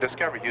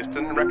Discovery,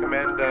 Houston.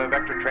 Recommend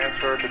vector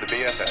transfer to the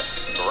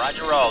VFS.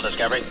 Roger, roll,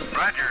 Discovery.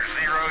 Roger,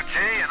 0G,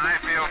 and I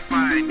feel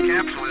fine.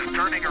 Capsule is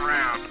turning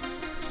around.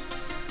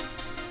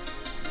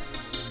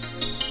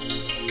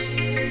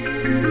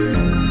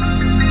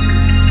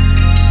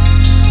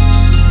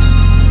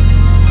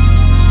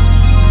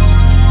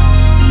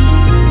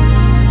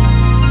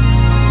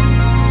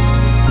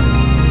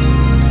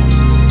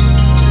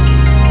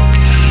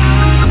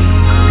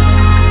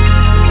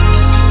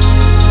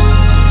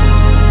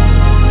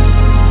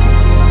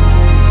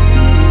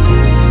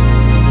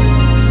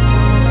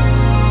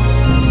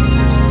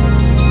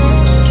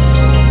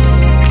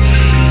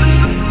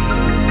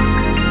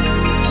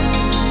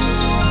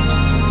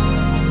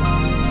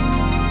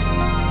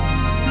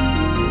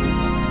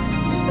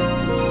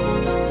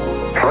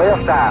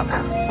 Wheel stop.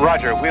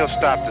 Roger, wheel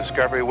stop,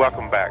 Discovery.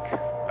 Welcome back.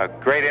 A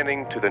great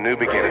ending to the new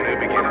beginning.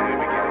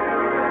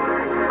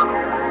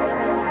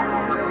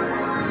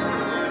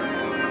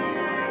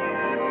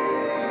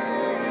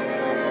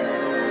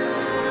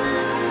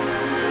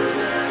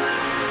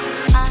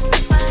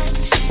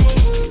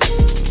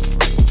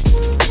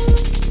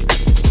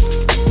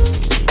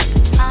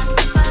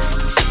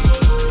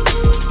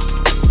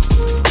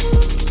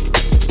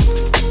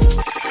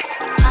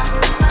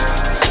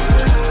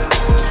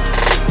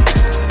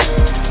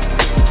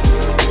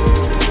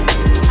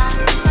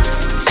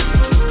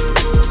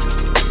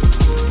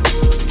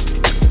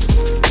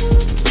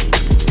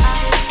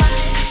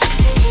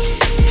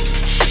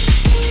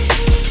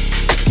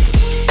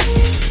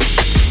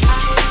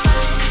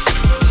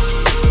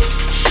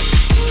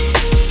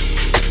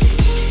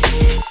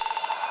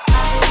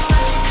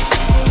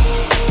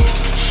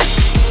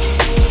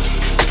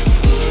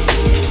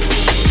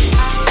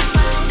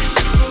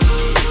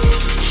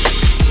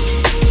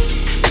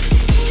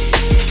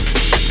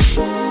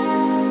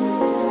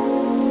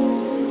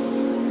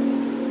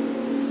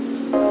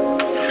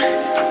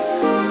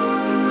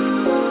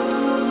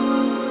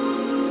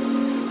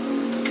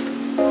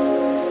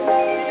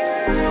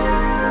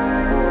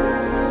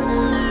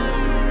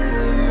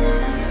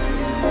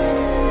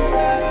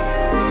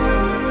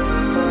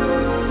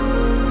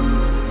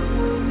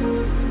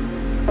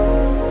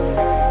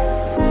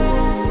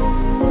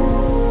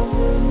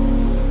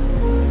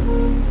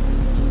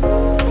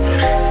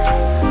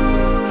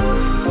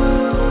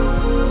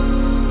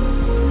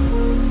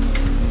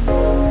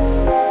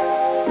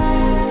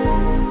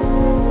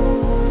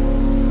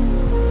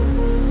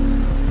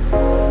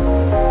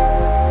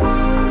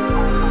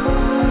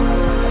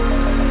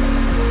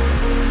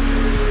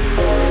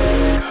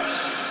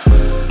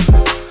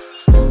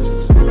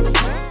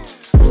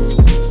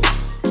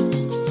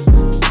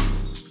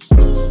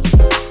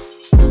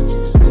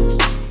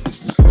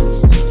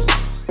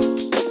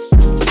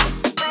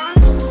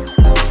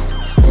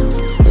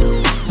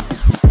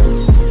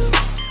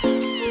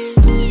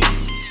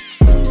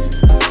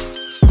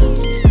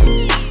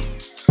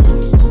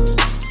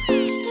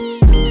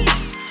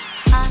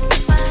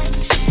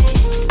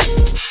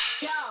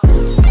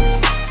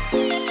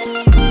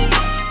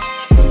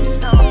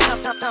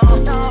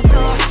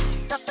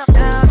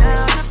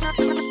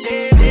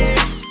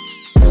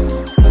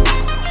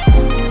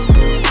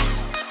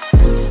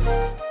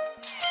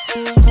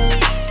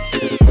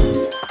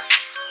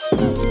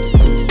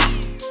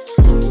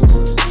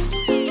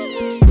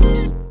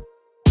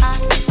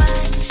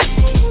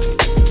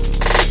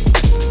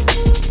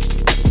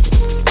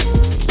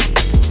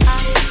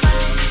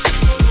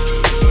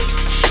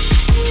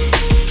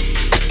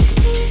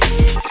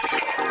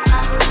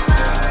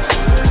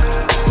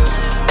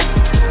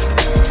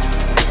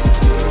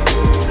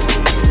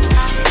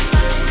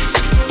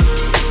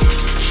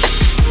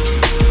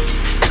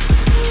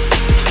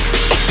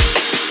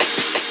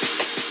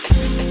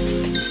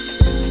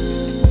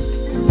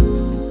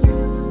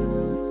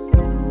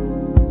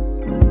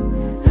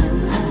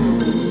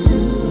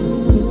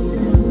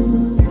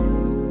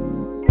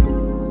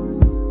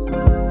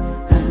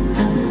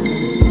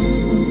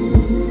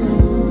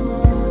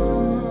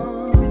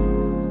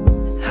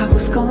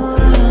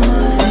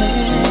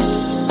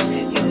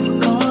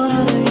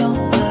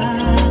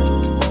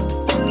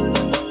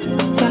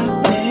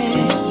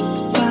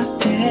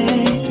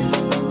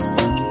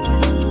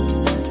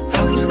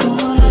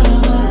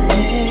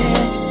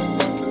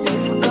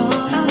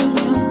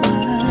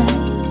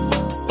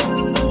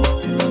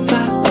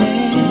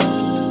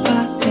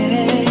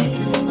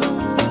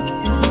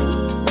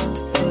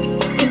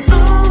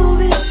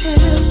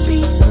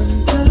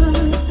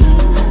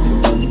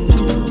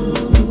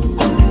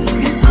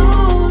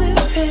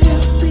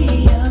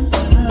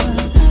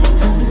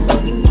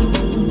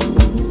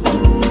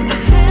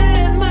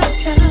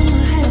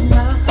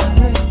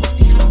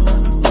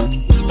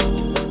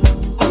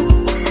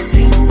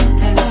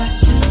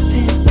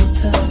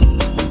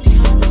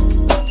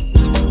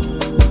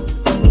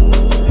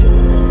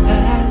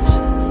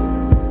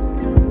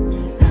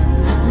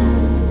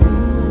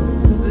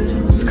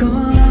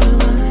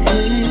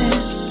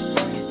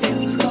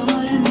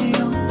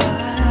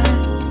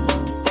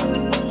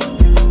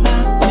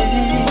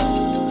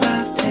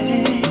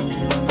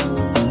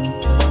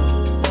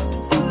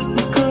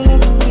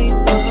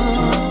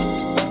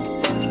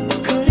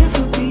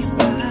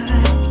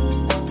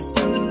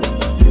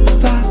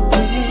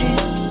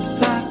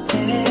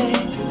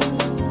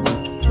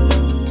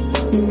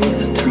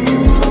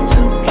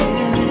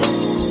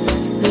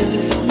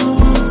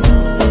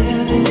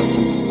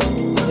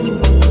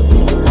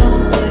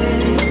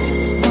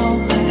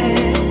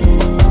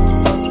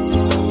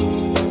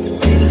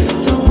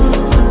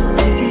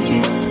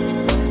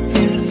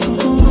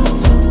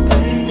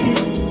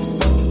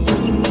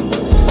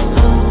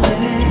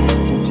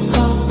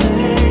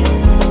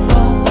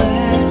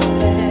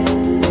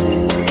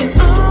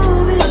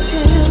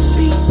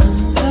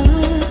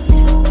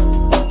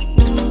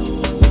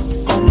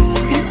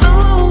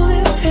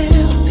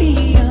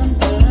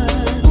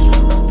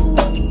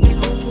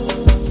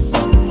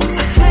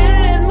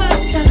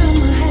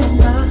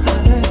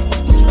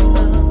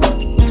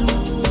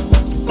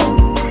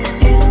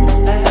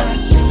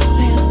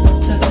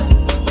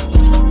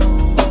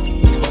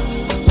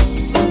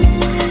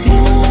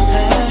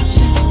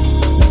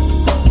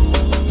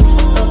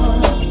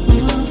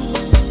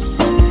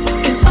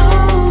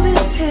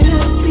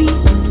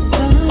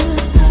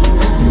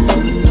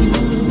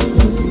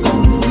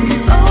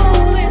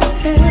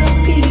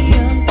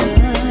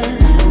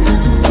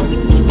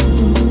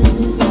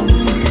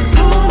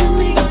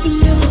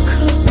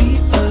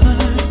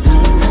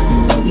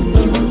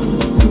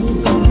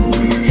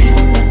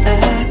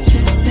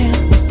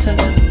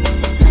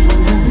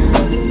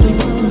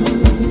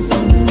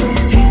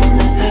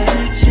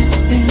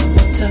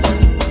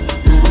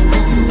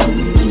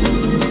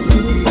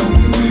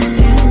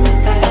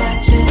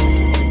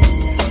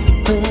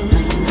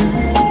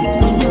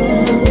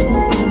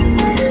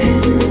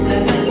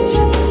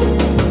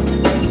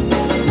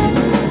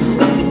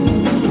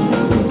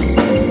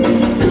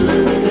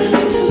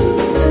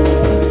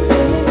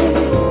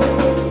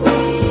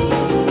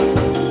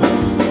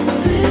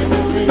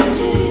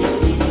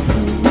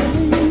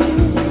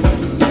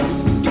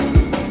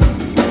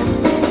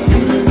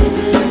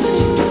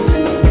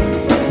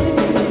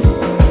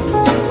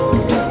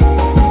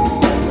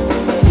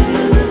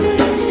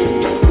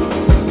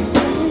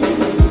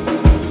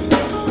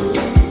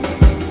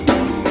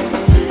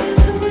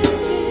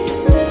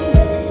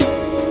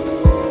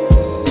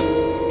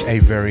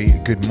 very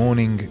good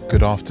morning,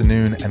 good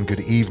afternoon, and good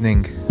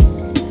evening.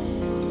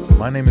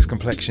 My name is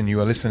Complexion.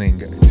 You are listening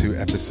to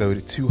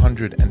episode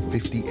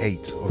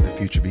 258 of the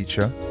Future Beat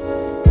Show.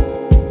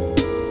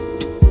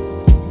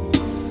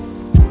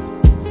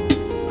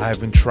 I have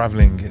been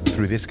traveling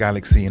through this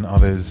galaxy and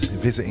others,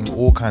 visiting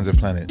all kinds of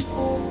planets,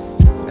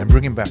 and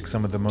bringing back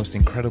some of the most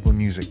incredible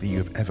music that you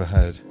have ever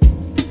heard.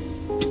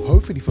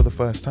 Hopefully for the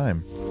first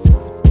time.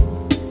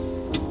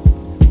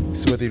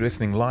 So whether you're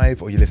listening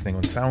live or you're listening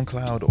on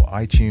SoundCloud or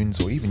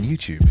iTunes or even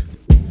YouTube,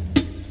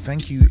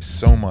 thank you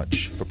so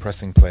much for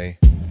pressing play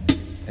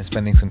and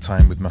spending some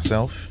time with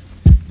myself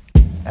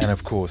and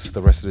of course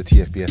the rest of the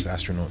TFBS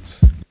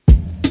astronauts.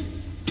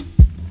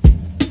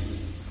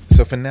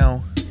 So for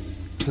now,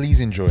 please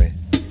enjoy.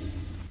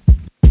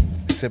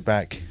 Sit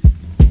back.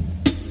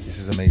 This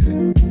is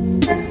amazing.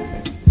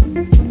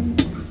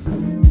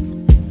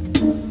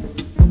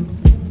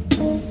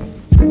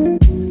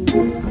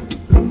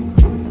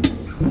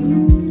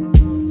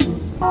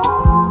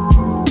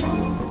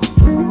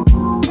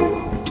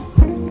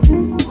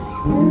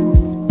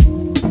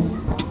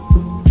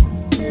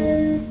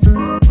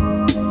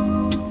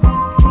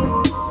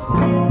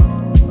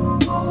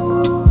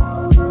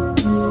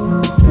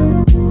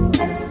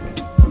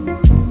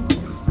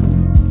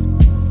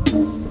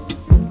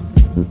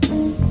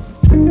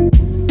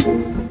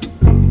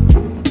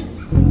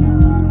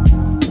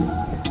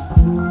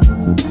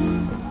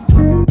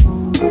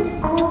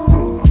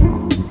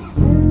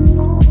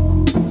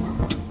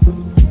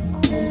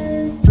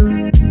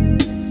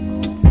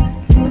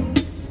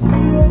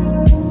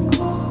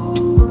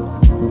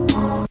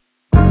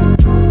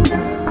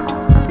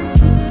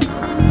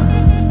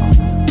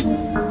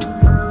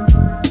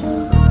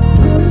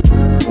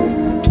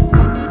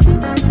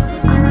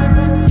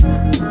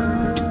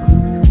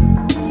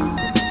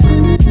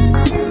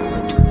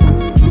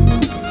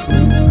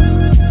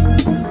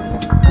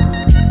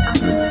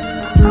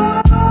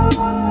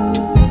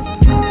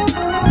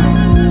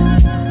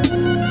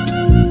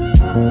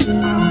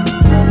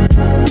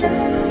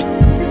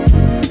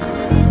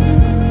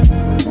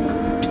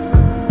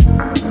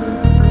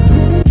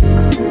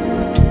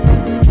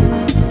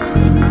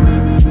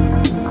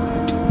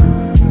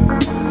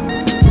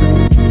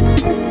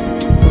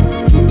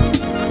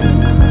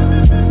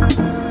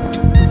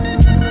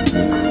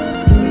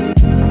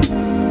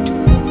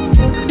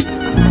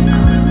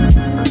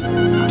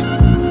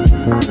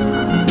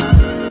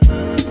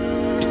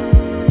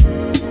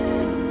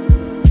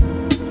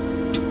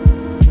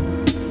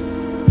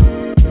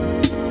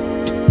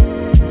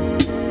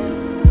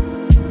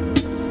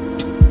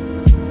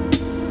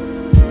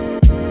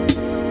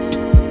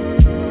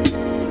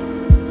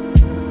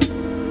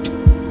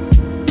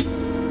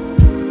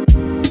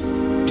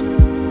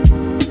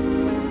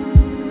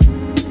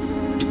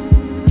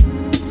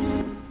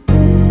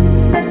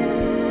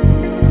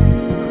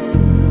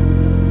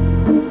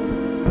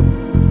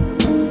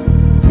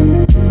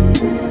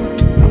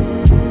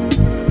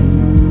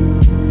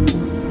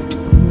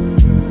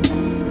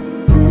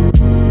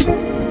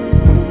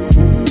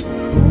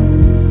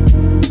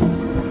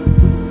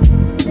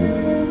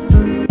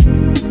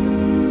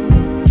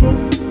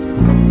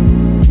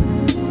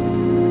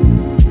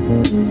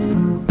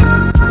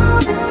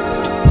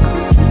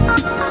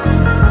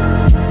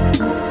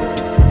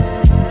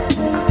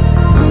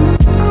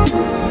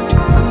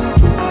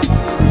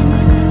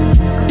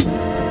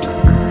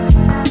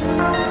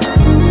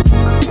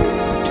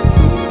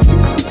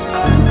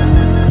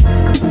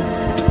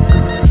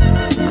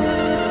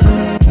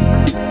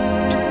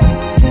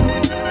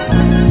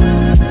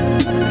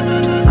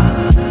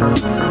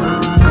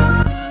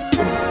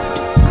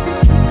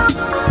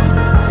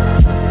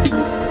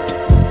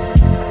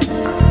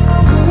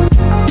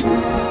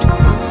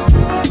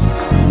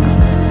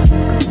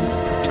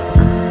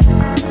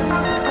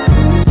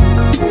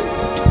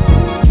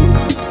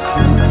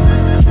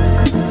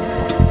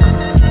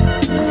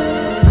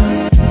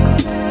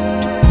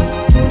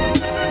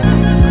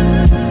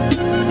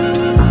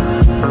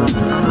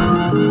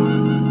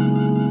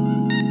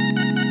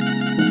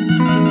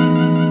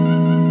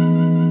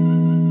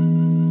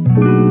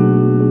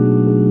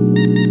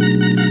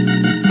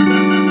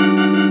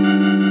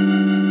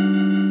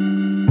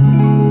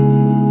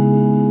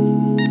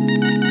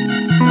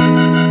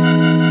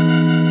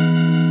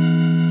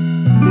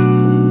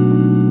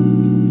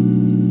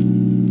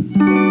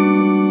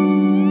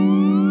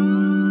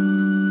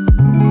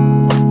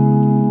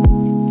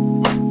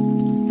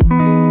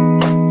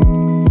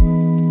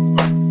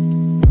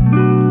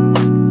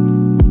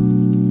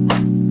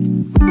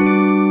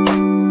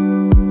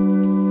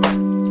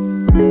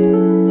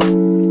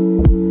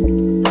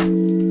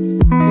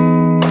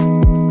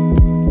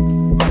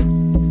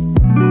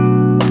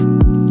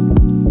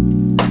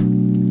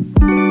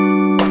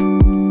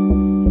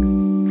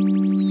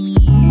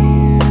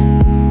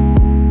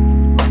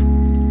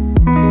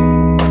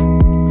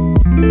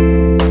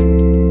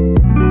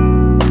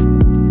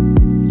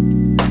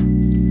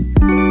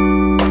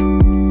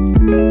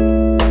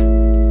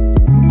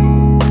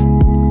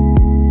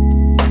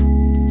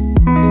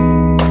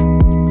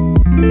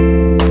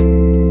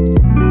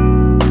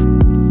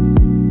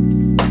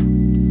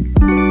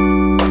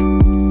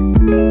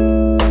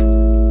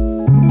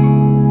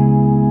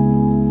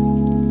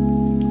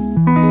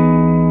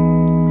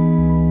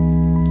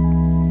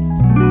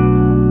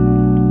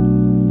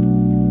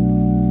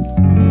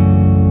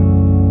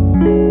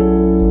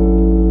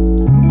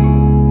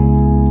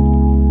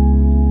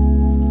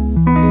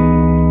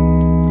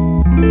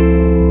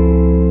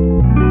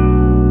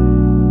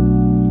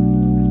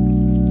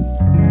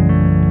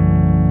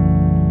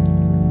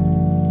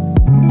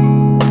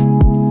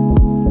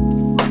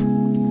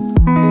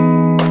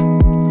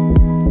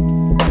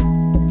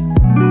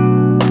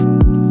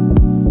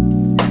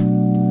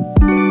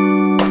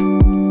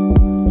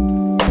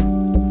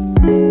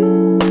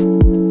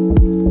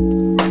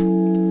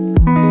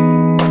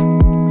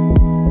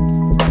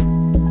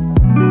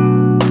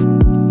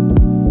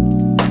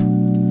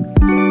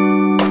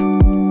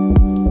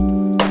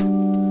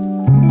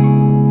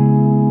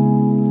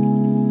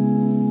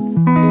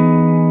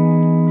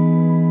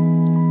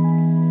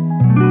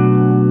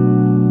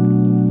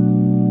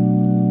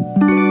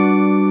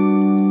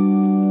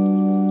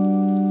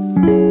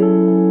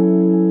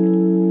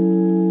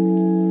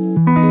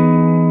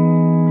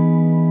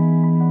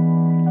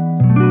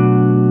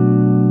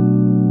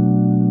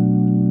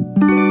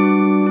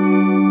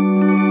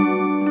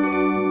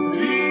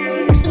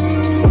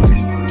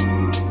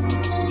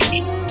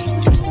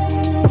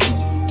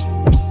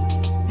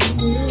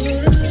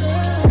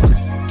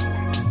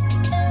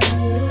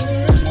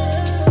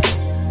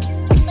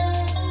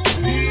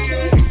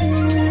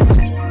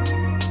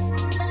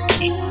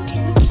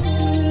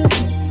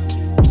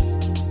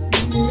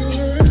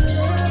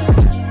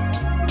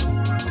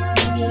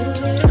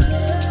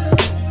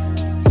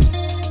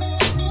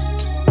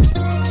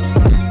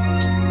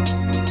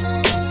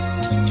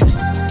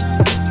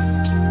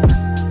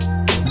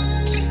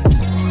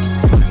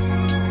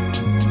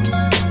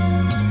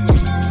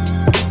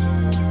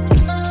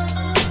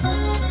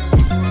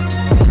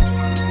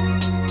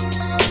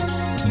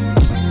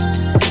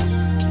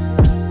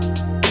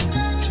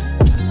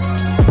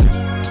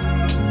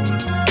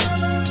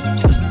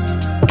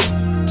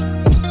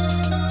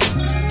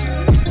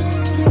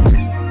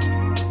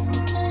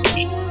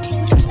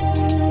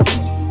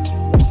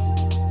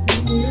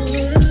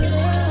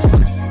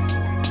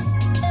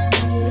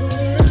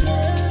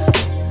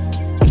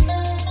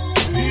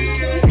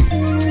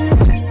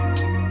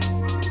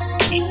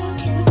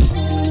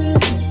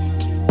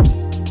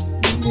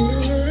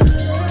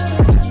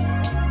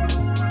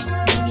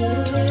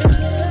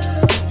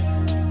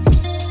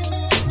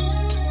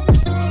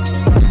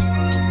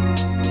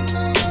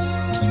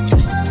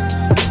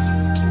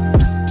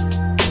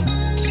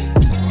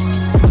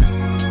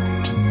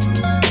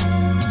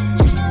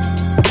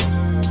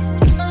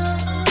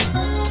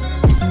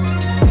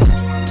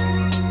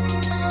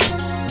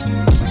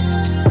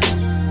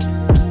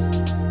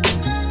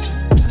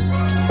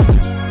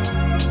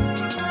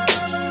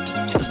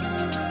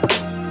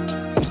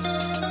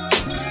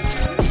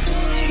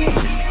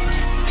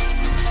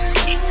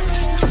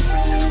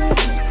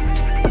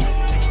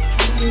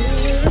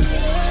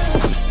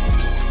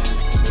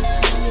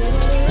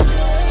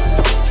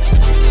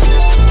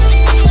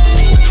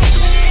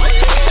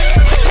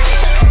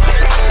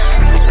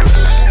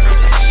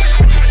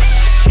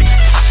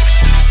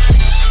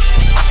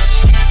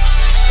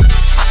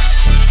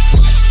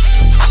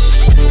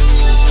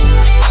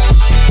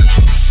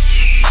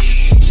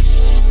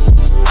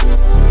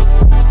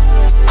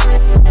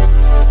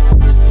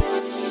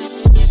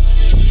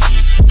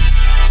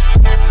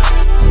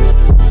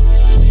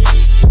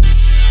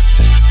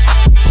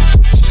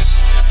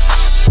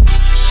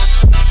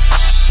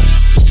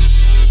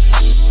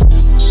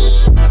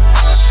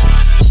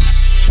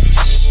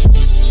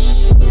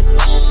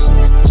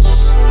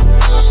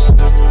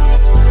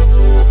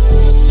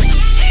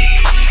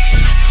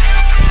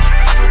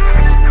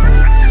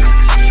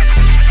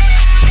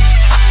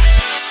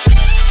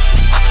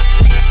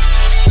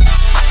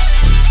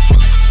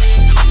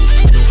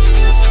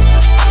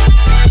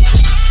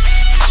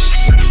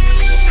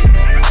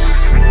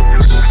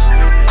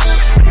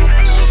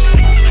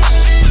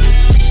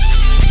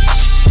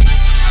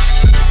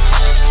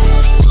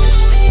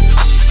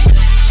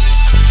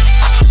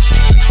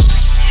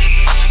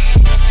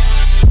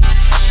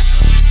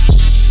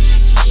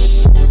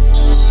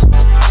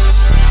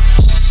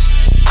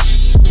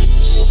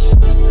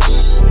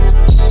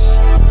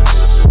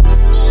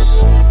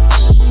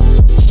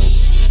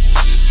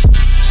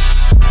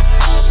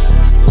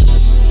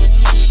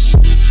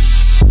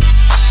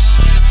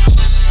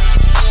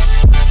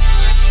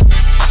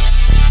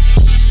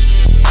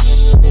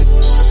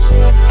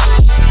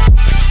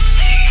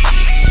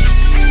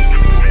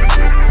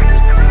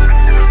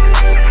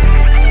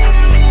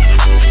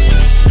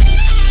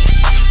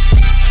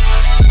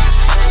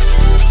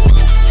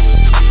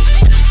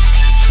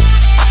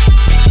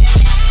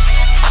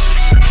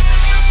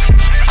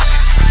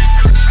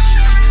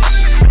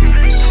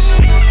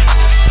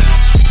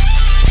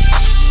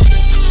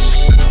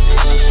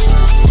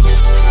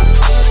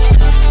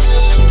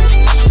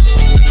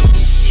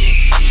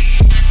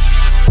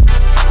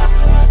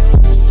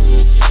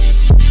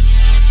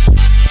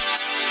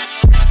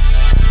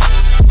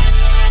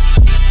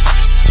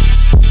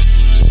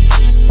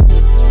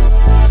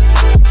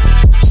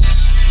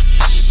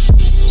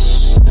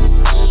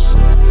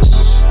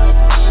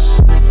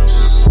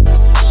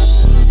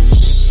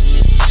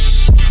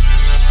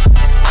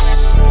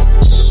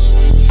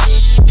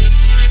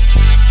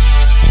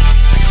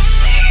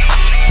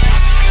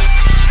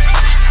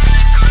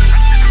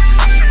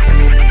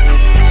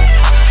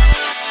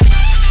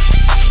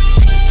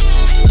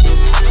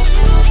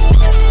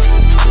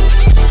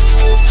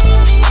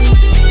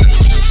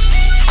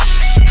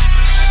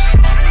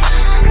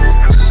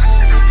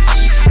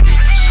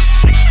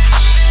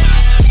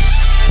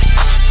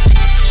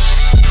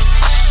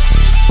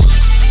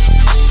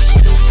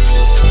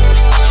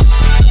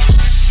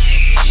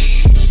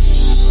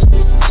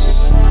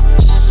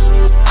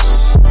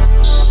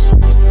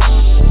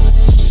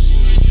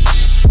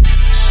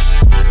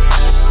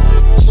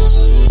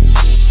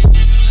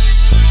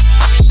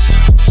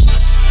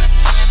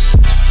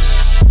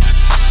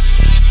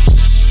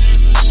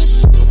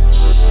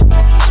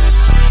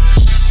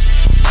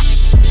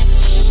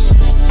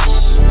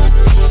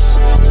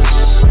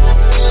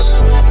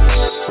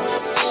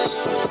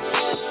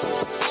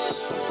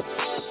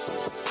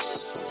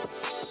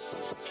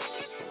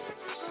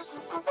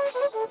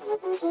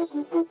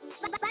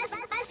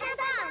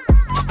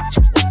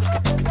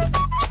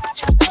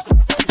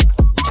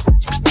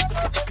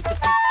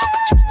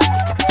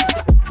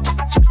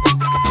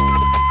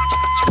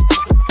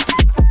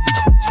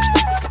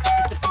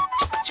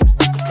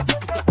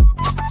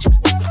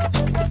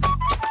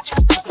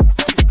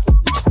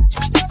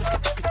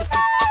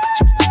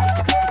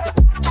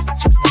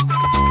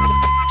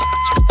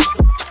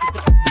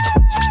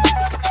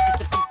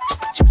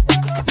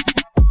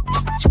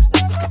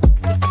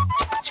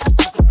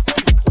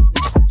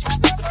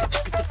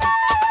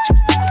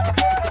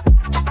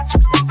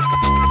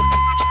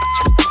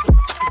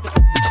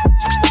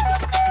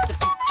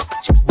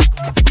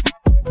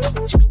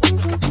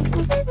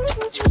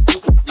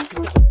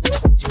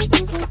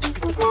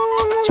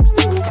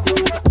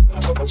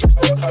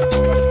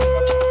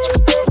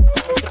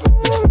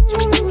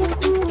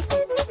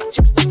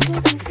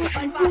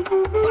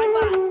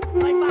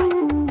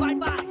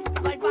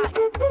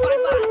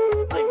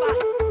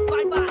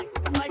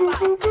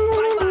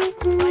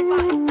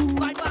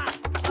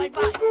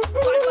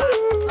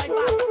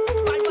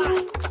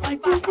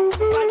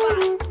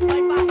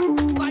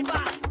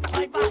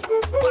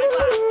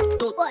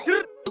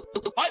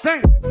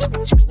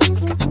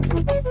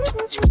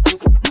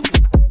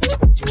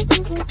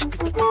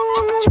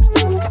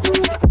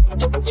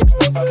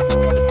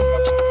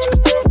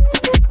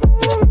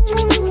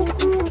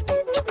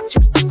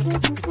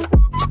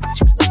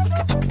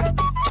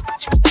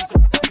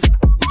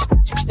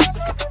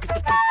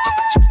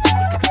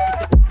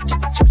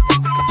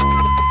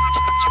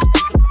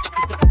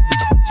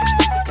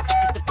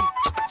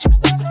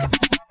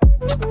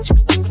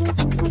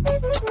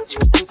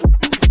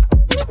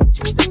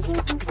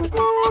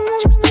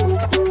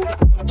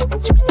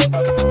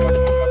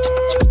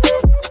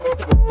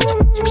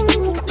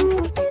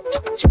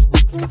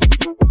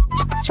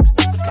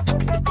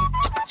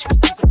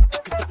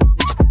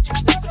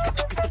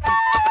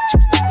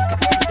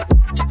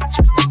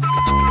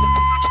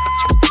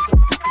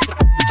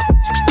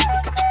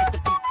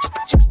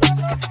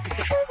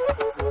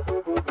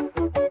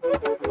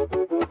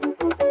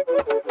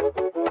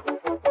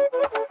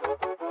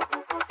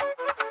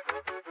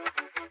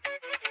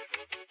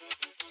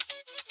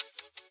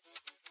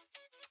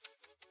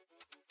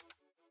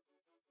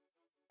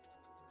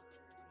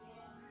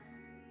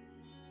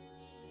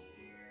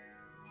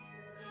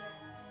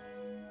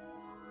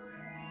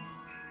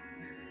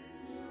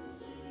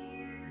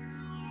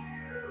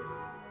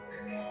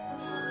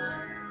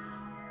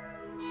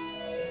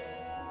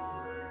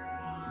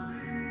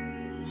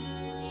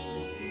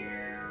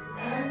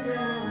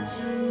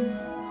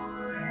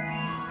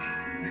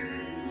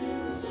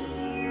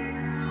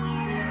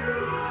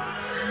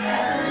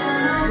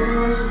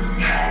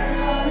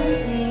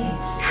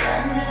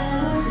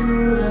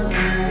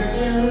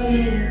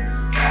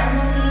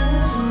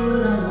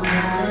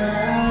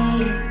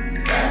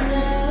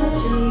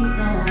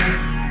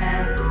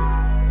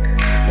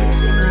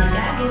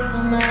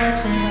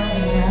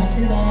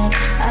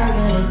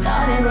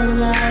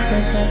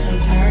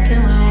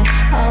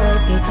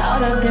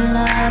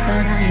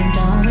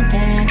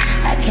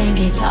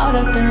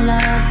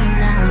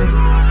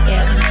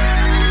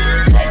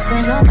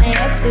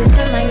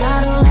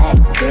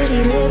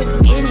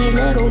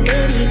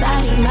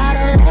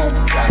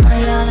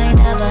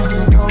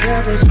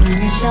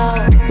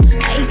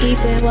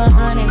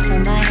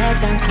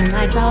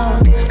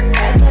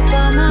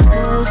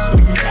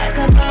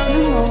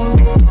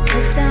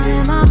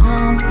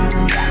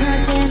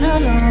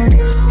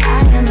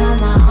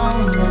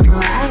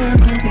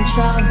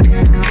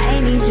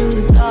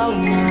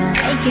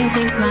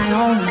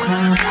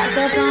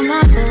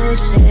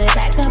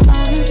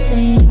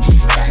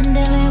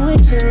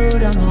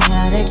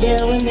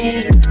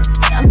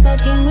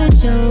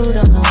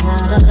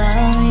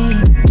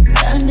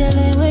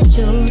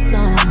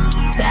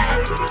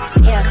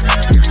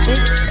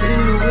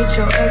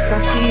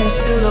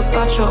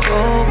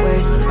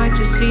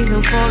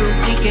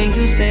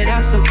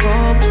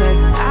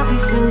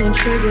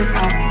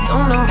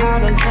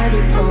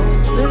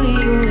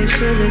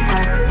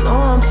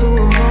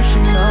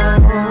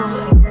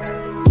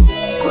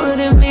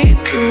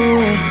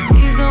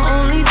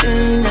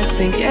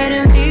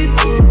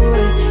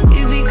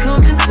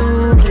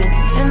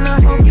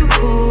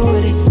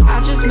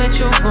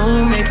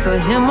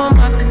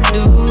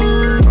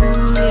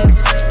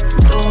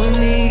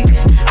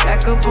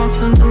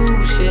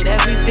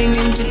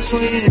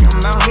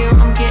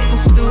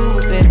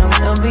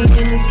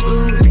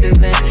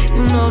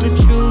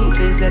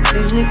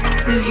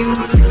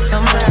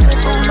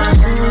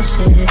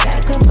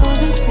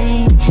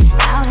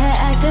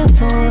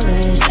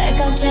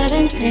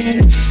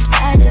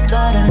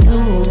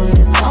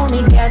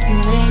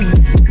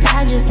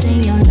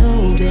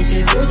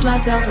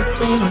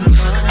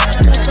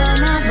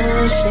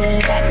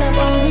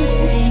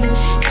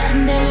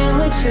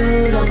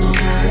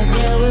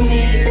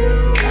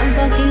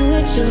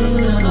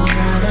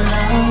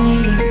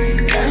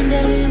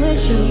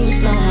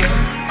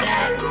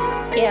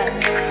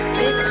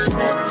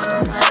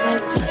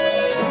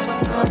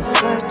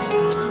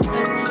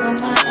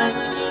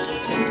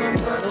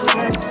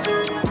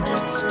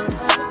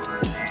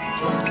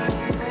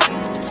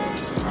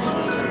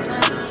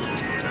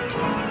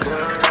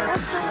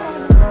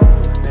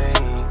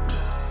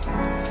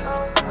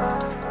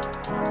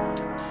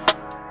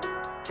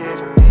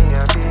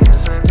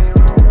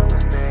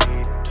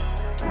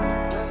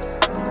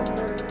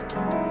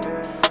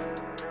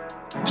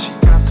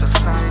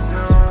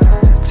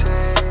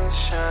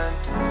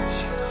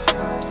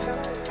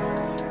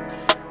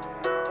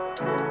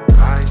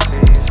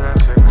 Pisces,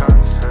 that's your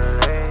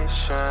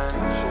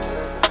constellation.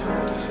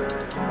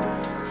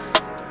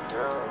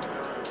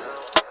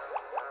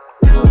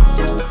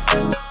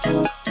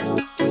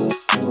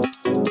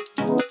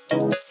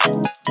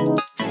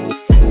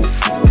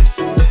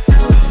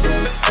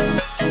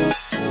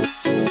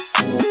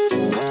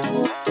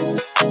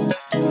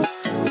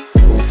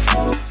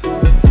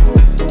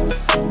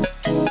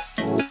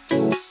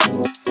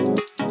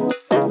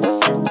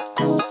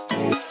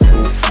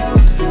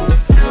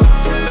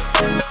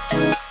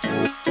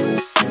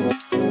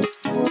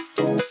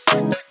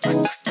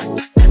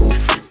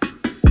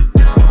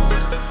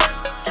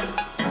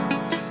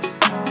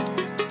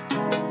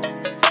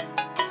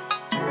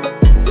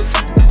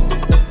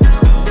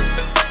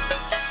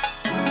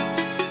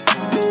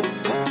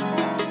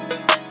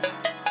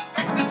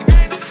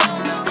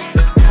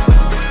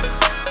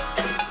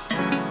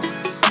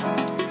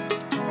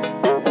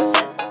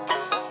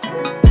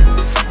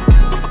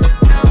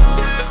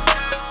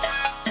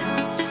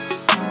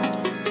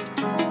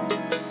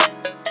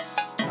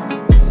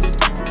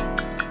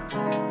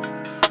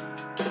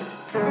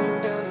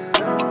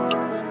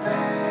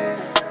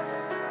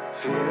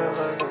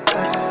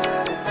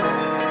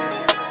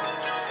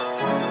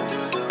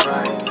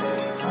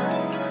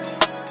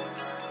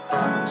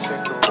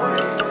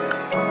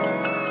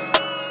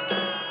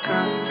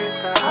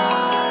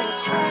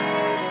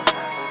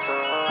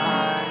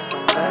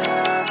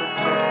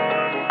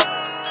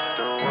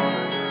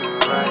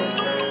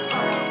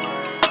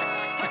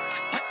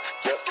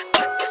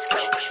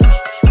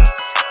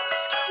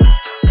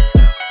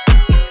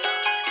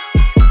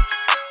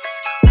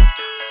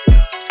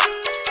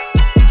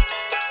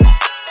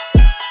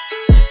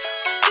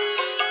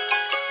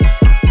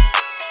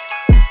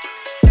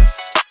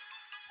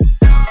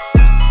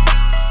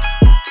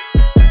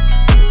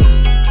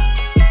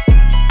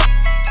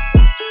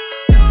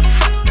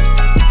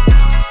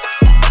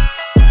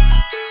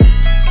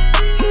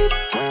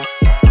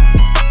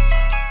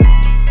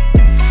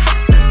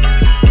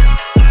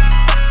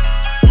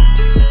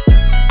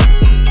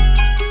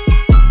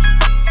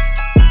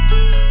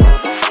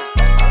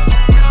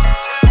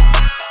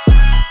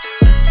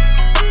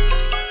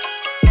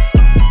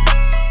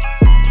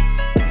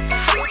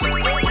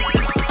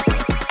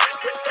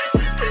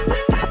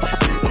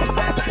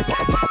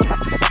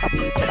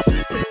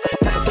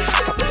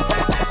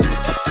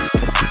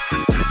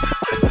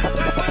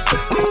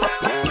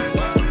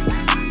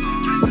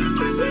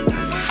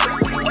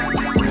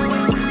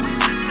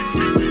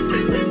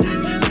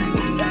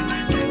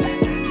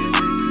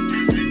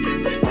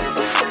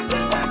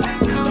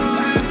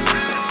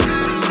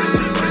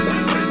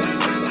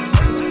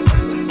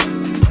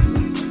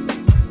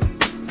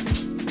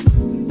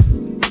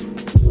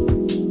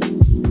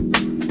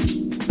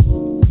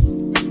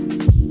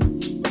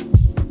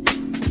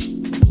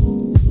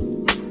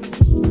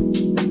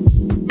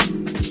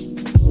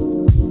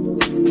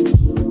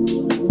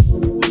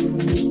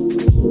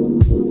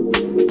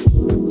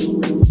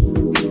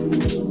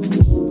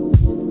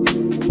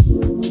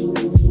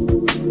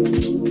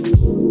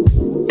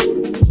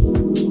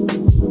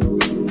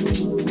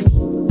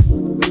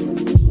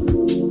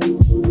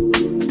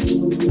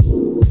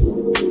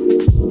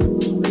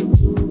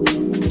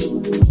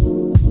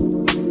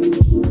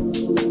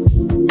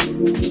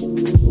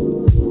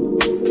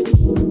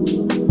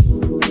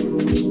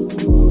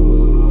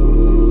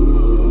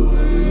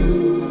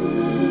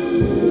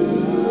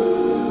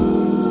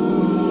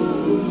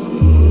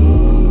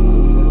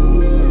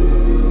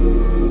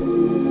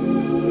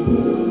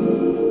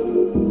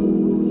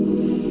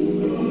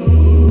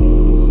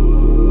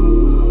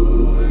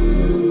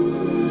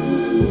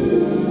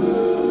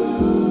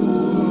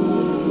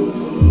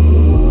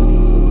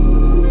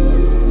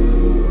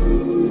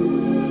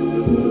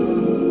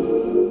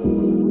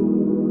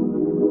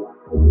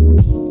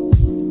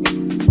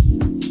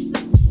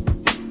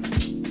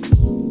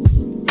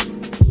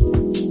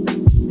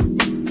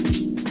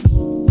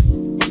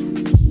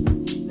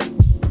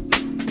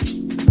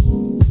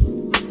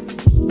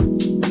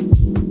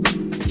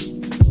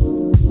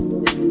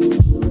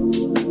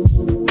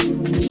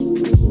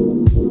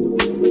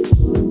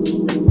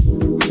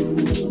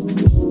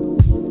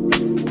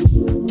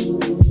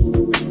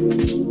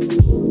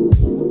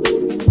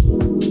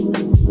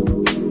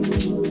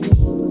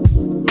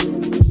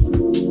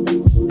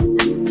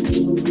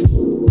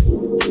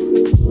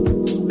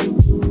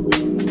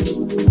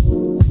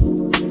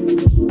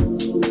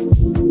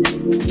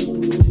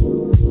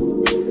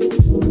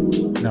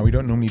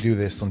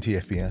 on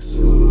TFBS.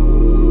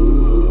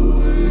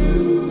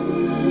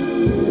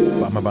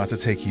 But I'm about to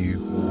take you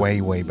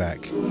way, way back.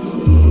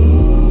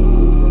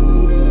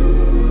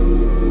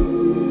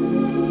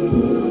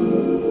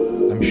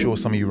 I'm sure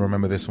some of you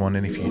remember this one,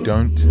 and if you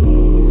don't,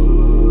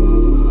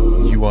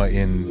 you are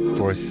in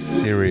for a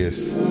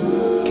serious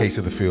case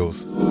of the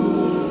feels.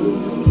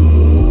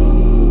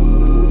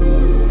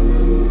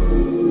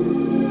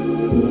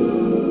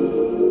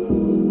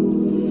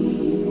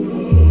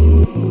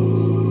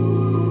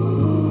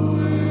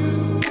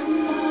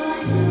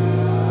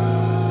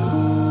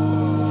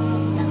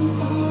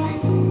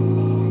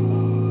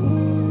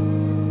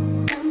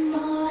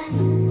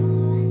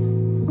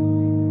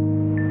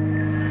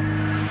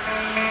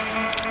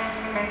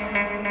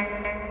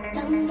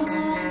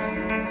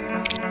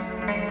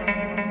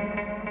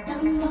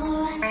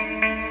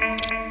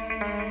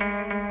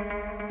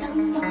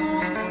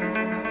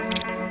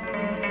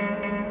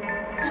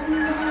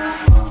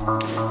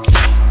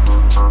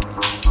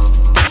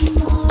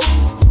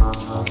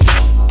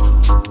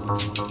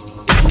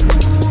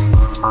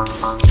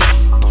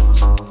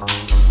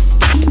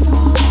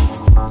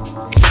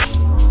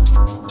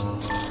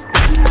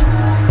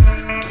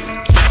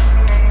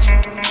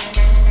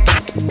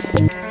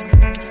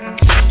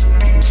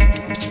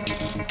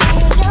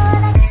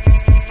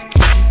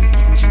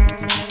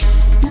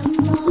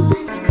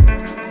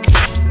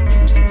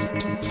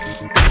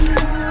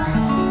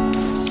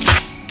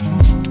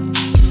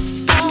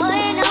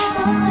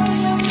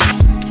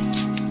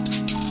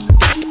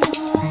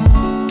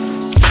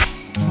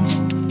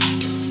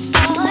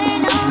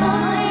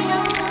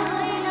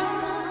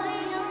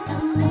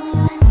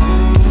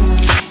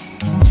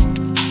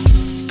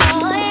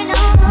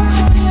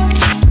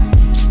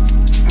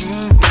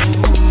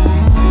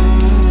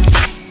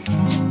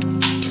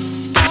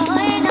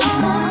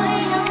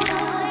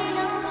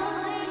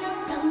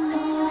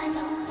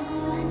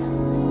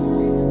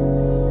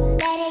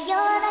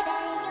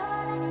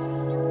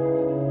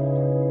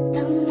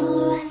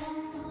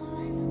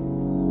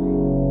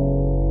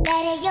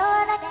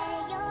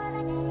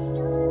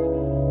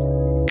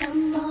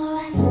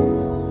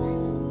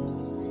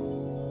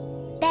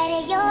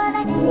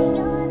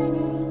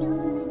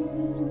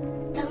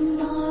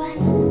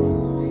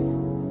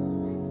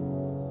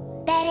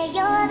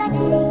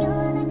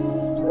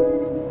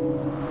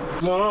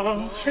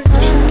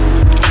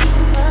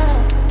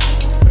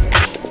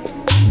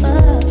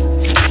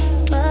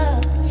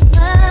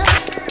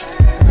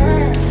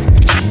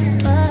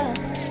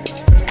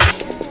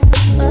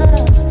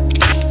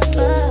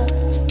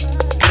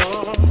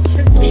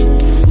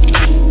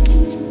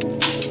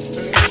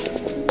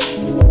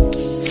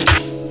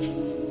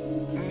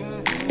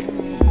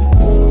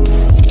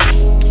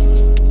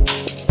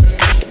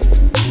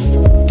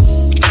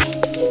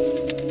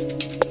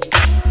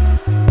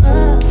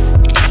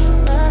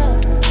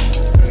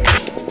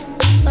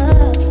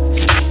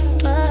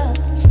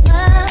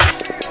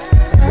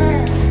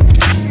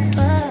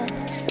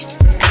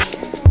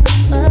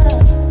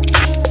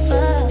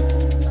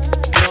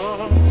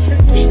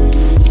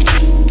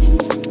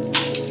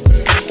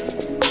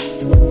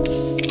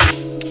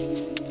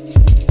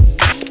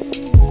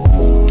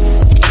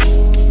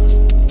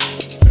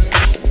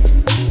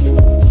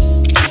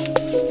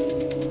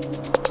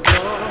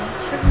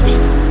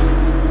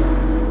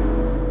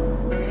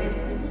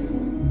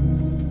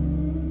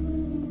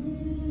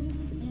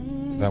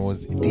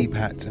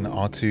 And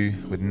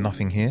R2 with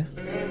Nothing Here.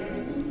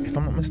 If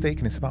I'm not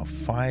mistaken, it's about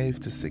 5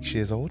 to 6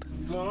 years old.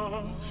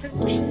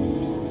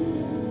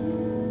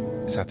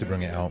 Just had to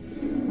bring it out.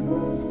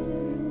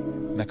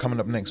 Now, coming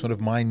up next, one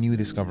of my new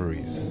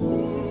discoveries.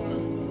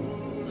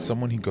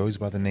 Someone who goes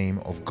by the name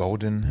of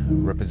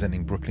Golden,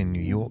 representing Brooklyn,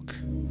 New York.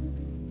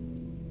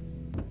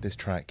 This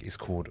track is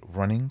called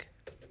Running.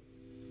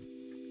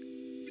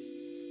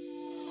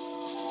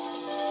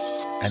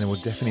 And it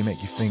will definitely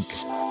make you think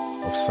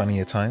of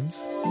sunnier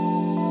times.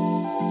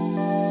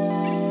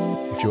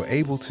 If you're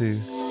able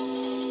to,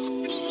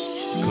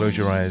 close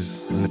your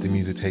eyes and let the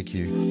music take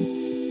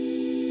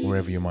you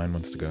wherever your mind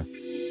wants to go.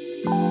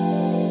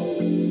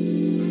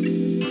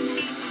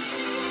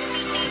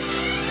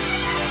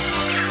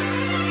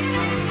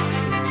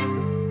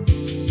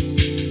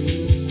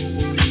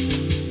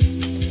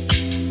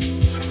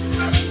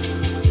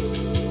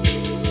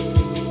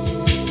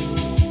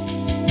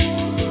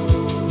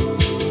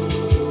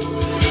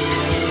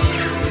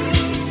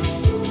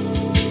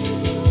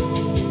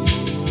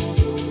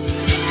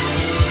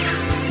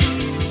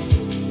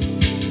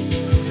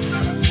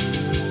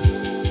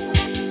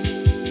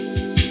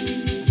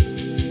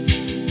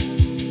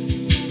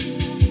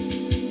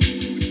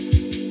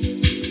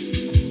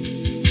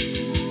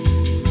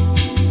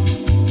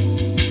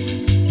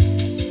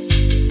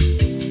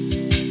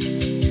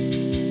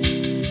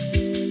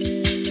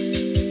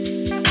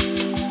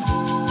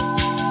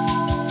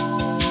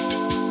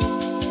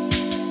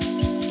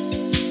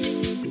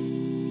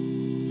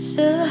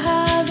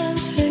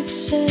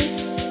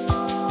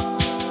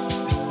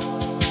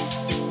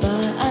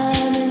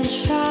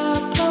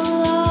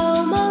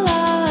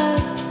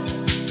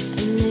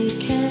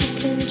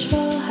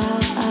 Control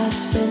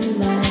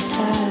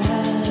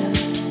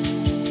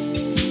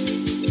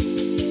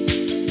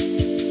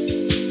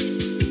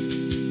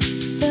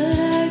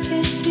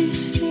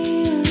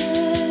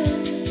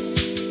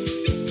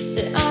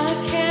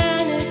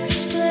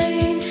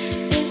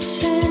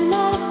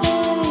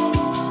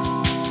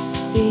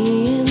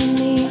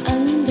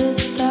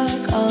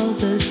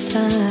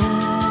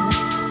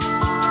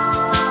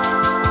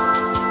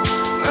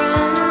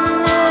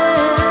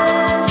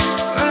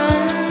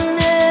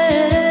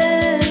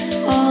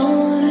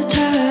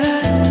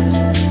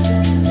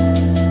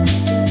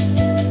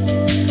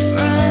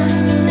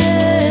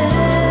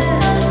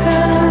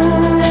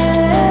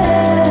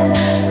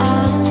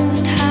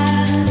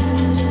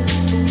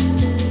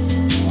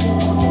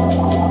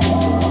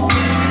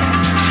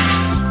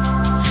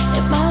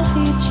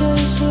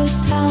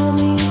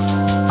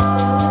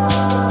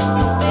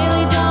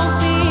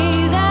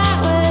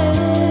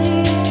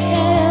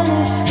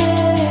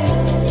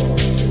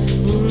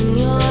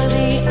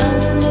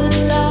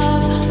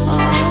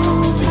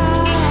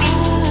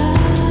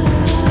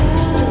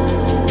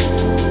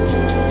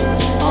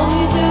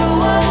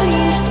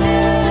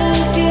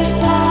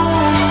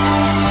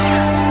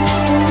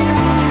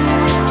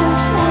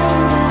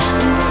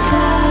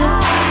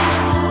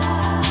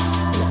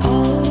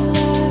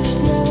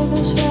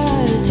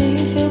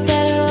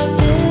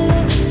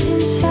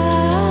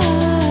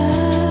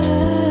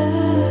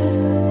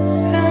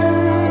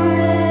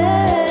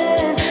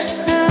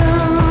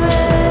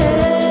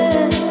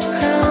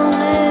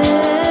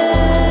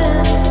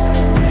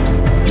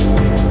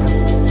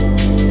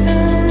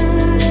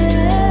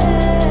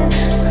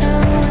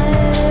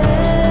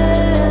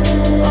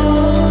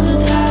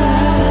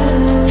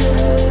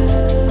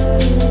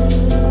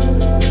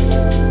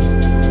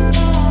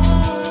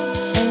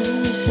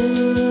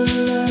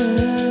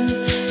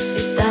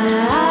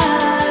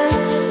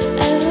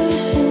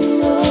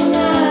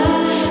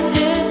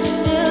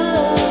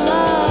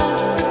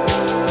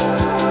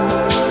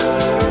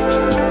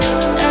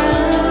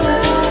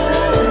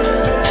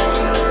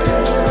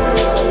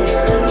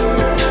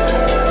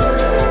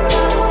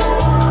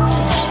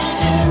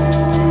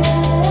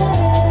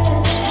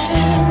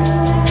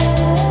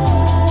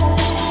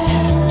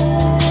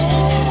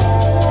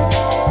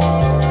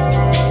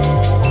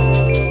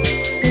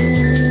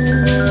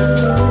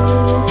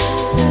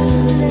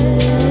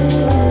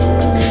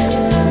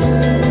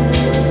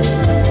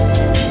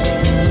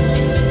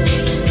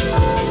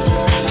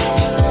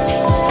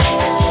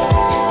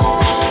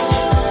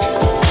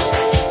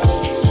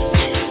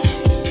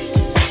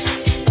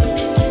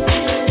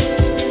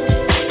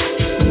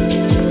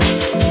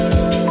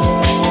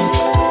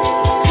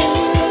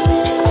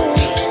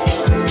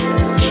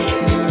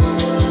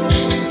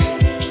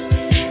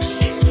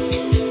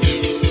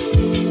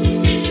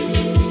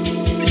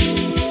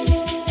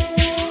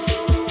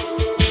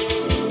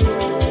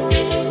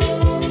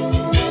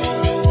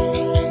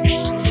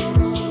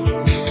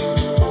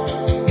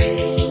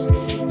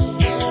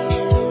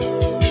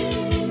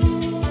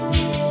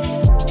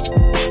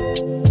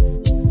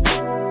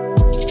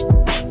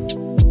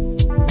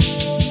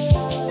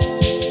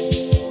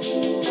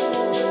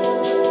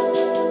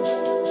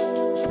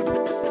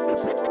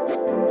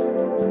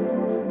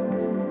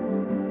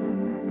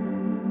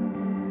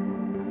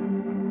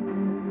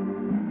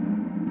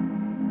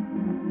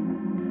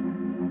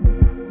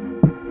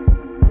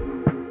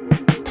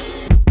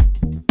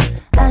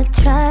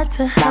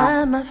to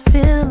hide my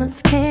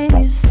feelings.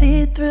 Can you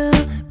see through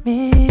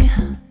me?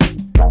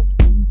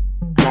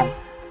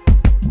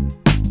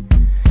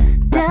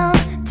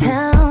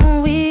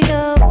 Downtown we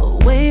go,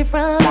 away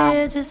from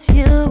here, just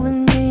you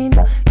and me.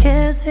 No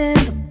cares in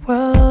the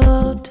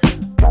world.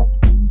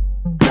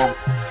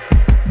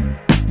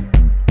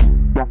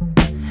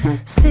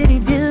 City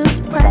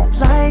views, bright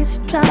lights,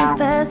 drive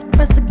fast,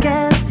 press the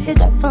gas, hit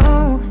your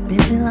phone,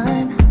 busy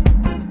line.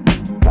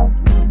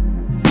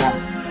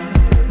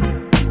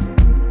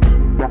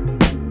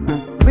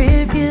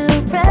 Review,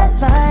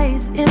 red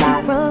lights,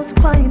 empty roads,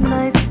 quiet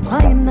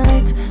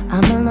nights.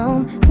 I'm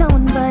alone, no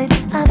invite,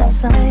 out of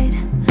sight.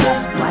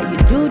 Why you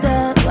do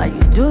that? Why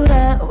you do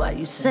that? Why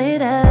you say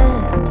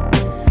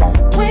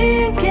that? We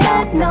ain't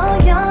get no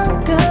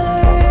younger.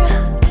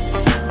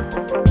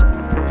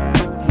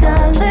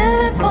 Not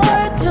living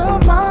for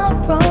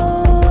tomorrow.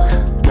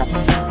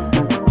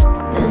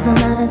 There's a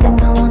lot of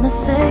things I wanna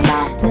say.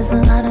 There's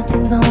a lot of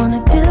things I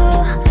wanna do,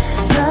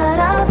 but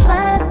I'll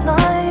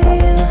flatline.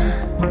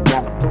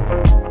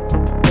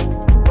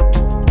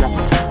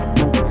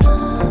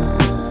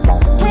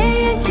 We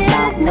ain't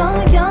get no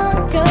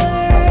younger.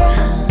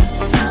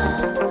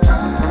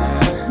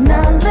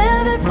 Not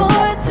living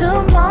for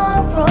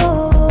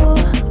tomorrow.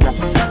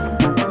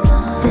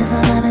 There's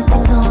a lot of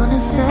things I wanna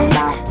say.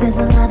 There's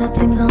a lot of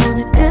things I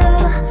wanna do,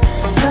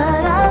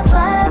 but I'll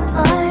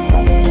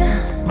flatline.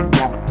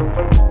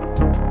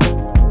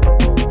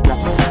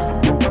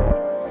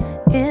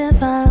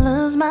 If I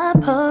lose my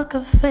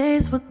poker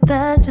face, would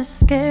that just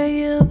scare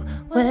you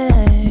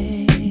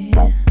away?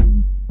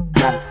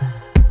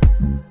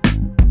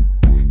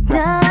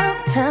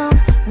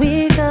 Downtown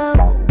we go,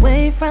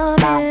 away from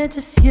here,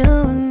 just you you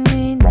and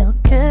me, no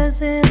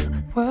cares in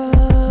the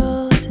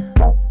world.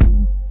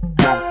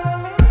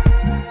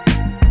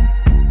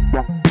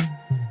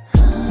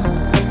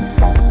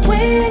 We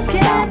ain't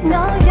get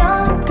no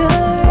younger,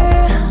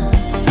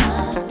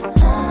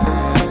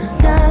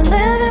 not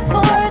living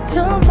for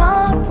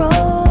tomorrow.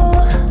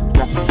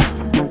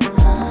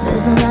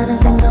 There's a lot of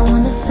things I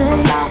wanna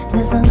say,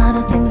 there's a lot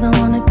of things I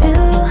wanna do,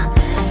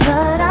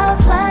 but I'll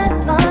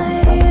flatline.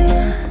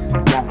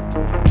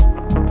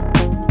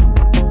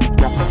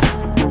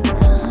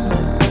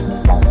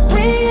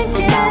 We ain't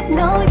get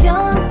no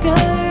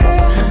younger,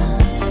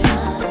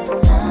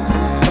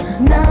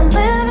 not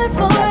living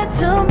for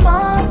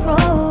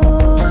tomorrow.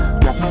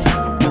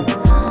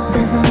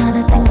 There's a lot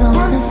of things I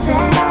wanna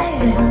say,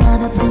 there's a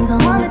lot of things I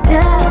wanna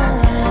do,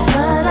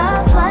 but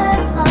I'll flatline.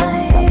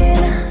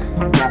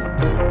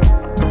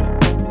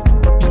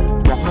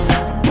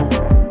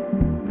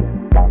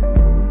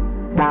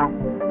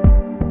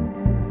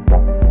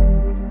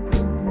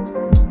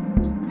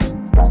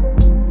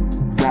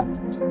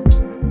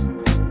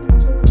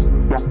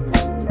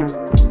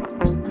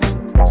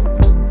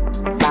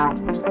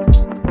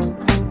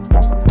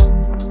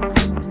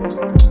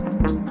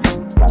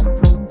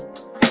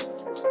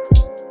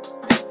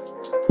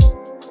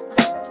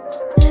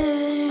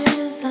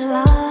 There's a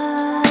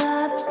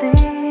lot of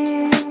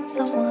things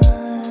I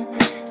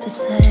want to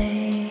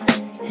say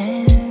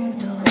and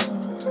do,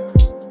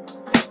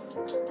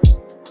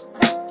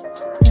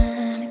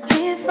 and I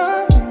keep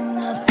on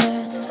not to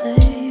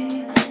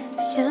say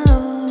to you.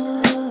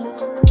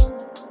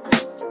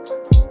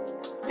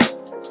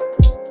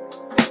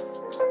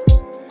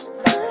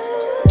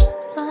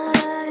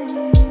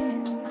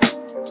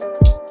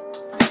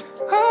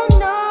 Oh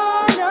no,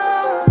 no,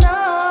 no.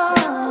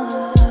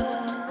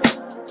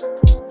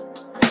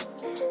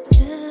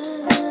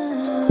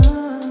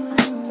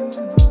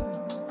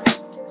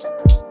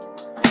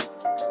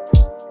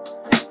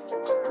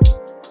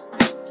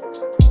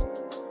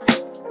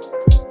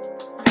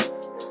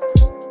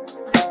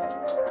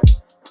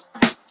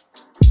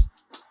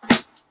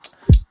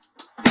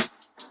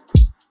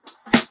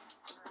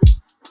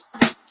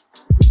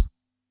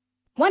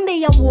 One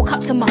day I walk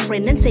up to my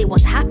friend and say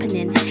what's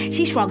happening.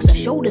 She shrugs her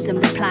shoulders and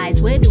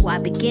replies, where do I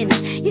begin?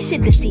 You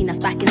should have seen us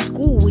back in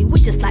school, we were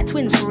just like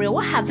twins for real.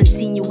 I haven't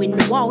seen you in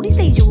a while, these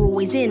days you're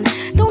always in.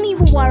 Don't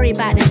even worry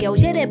about the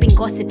girls, yeah, they've been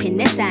gossiping.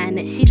 They're saying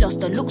that she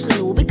lost her looks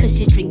and all because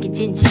she's drinking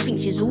gin. She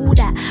thinks she's all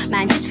that,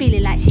 man, just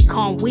feeling like she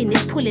can't win.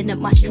 It's pulling at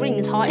my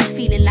strings, heart is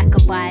feeling like a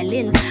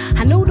violin.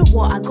 I know that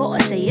what I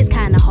gotta say is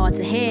kinda hard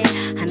to hear,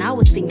 and I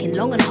was thinking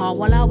long and hard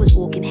while I was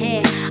walking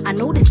here. I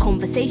know this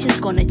conversation's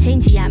gonna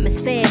change the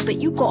atmosphere, but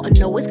you gotta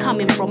know it's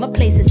coming from a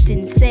place that's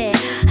sincere.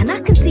 And I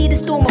can see the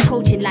storm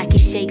approaching like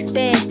it's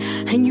Shakespeare.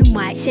 And you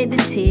might shed a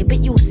tear,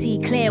 but you'll see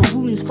clear.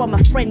 Wounds from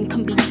a friend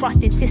can be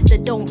trusted, sister,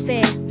 don't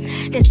fear.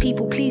 There's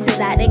people pleasers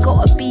out there,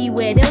 gotta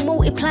beware. They'll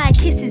multiply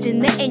kisses, in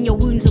the end your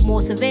wounds are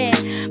more severe.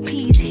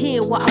 Please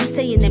hear what I'm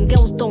saying, them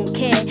girls don't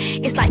care.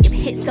 It's like you've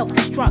hit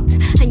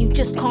self-destruct and you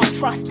just can't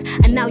trust.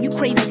 And now you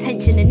crave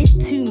attention and it's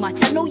too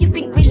much. I know you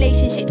think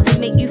relationships they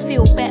make you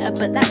feel better,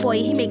 but that boy,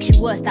 he makes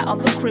you worse, that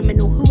other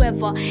criminal,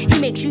 whoever. He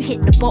makes you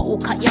hit the bottle,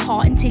 cut your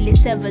heart until it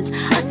severs.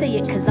 I say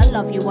it cause I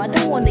love you, I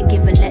don't wanna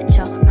give a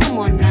lecture. Come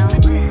on now.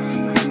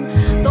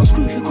 Those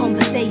crucial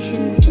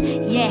conversations,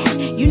 yeah,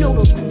 you know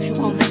those crucial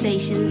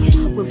conversations.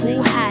 We've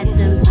all had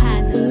them,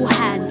 all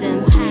had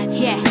them,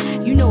 yeah,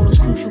 you know those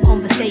crucial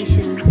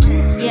conversations,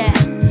 yeah,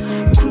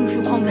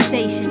 crucial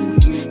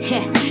conversations,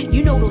 yeah,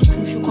 you know those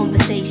crucial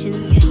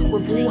conversations.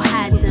 We've all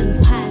had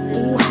them,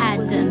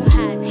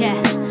 yeah,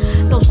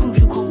 those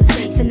crucial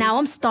conversations. So now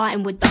I'm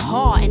starting with the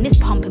heart and it's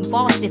pumping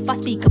fast. If I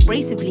speak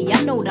abrasively,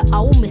 I know that I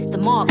will miss the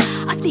mark.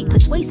 I speak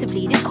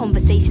persuasively, this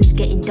conversation's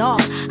getting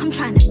dark. I'm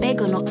trying to beg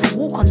her not to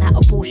walk on that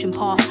abortion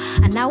path.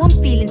 And now I'm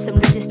feeling some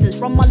resistance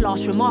from my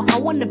last remark. I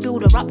wanna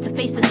build her up to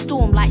face the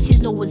storm like she's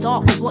Noah's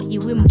Ark. Cause what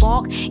you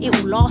embark, it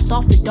will last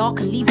after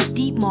dark and leave a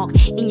deep mark.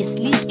 In your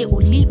sleep, it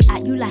will leap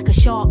at you like a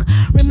shark.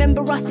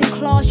 Remember us in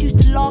class, used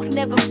to laugh,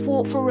 never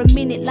thought for a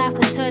minute life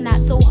would turn out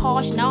so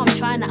harsh. Now I'm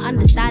trying to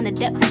understand the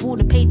depth of all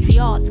the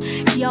patriarchs.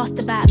 She asked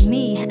about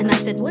me and I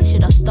said, where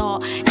should I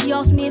start? She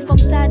asked me if I'm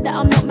sad that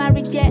I'm not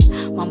married yet.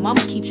 My mum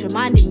keeps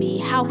reminding me,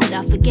 how could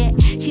I forget?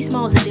 She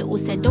smiles a little,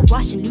 said, don't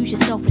rush and lose your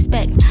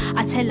self-respect.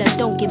 I tell her,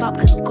 don't give up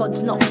cause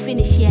God's not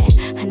finished yet.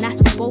 And that's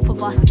for both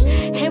of us.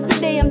 Every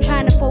day I'm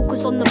trying to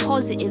focus on the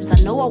positives. I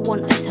know I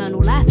want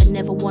eternal life and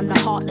never want a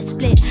heartless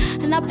split.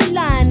 And I'd be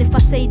lying if I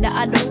say that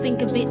I don't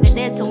think of it, that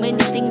there's so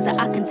many things that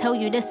I can tell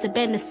you that's a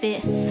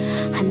benefit.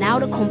 And now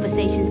the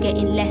conversation's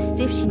getting less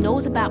stiff. She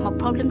knows about my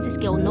problems, this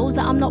girl knows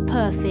that I'm not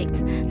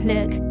perfect.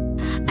 Look,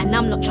 and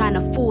I'm not trying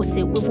to force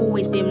it, we've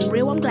always been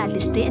real. I'm glad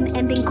this didn't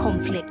end in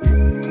conflict.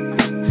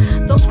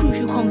 Those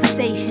crucial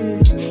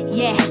conversations,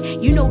 yeah,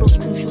 you know those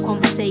crucial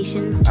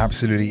conversations.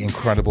 Absolutely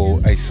incredible.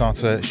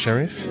 Asata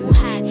Sherif.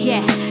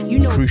 Yeah, you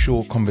know.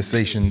 Crucial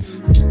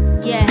conversations.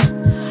 Yeah,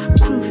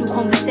 crucial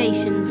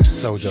conversations.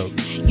 So dope.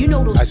 You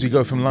know those. As we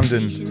go from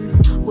London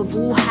we've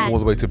all all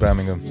the way to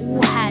Birmingham.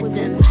 All had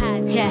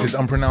them. Yeah. This is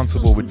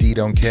Unpronounceable with D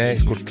Don't Care.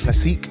 It's called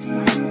Classique.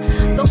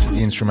 This is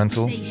the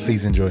instrumental.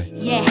 Please enjoy.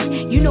 Yeah,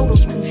 you know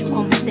those crucial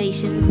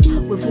conversations.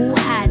 We've all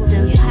had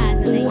them,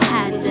 all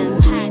had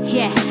them.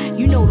 Yeah,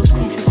 you know those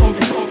crucial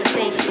conversations.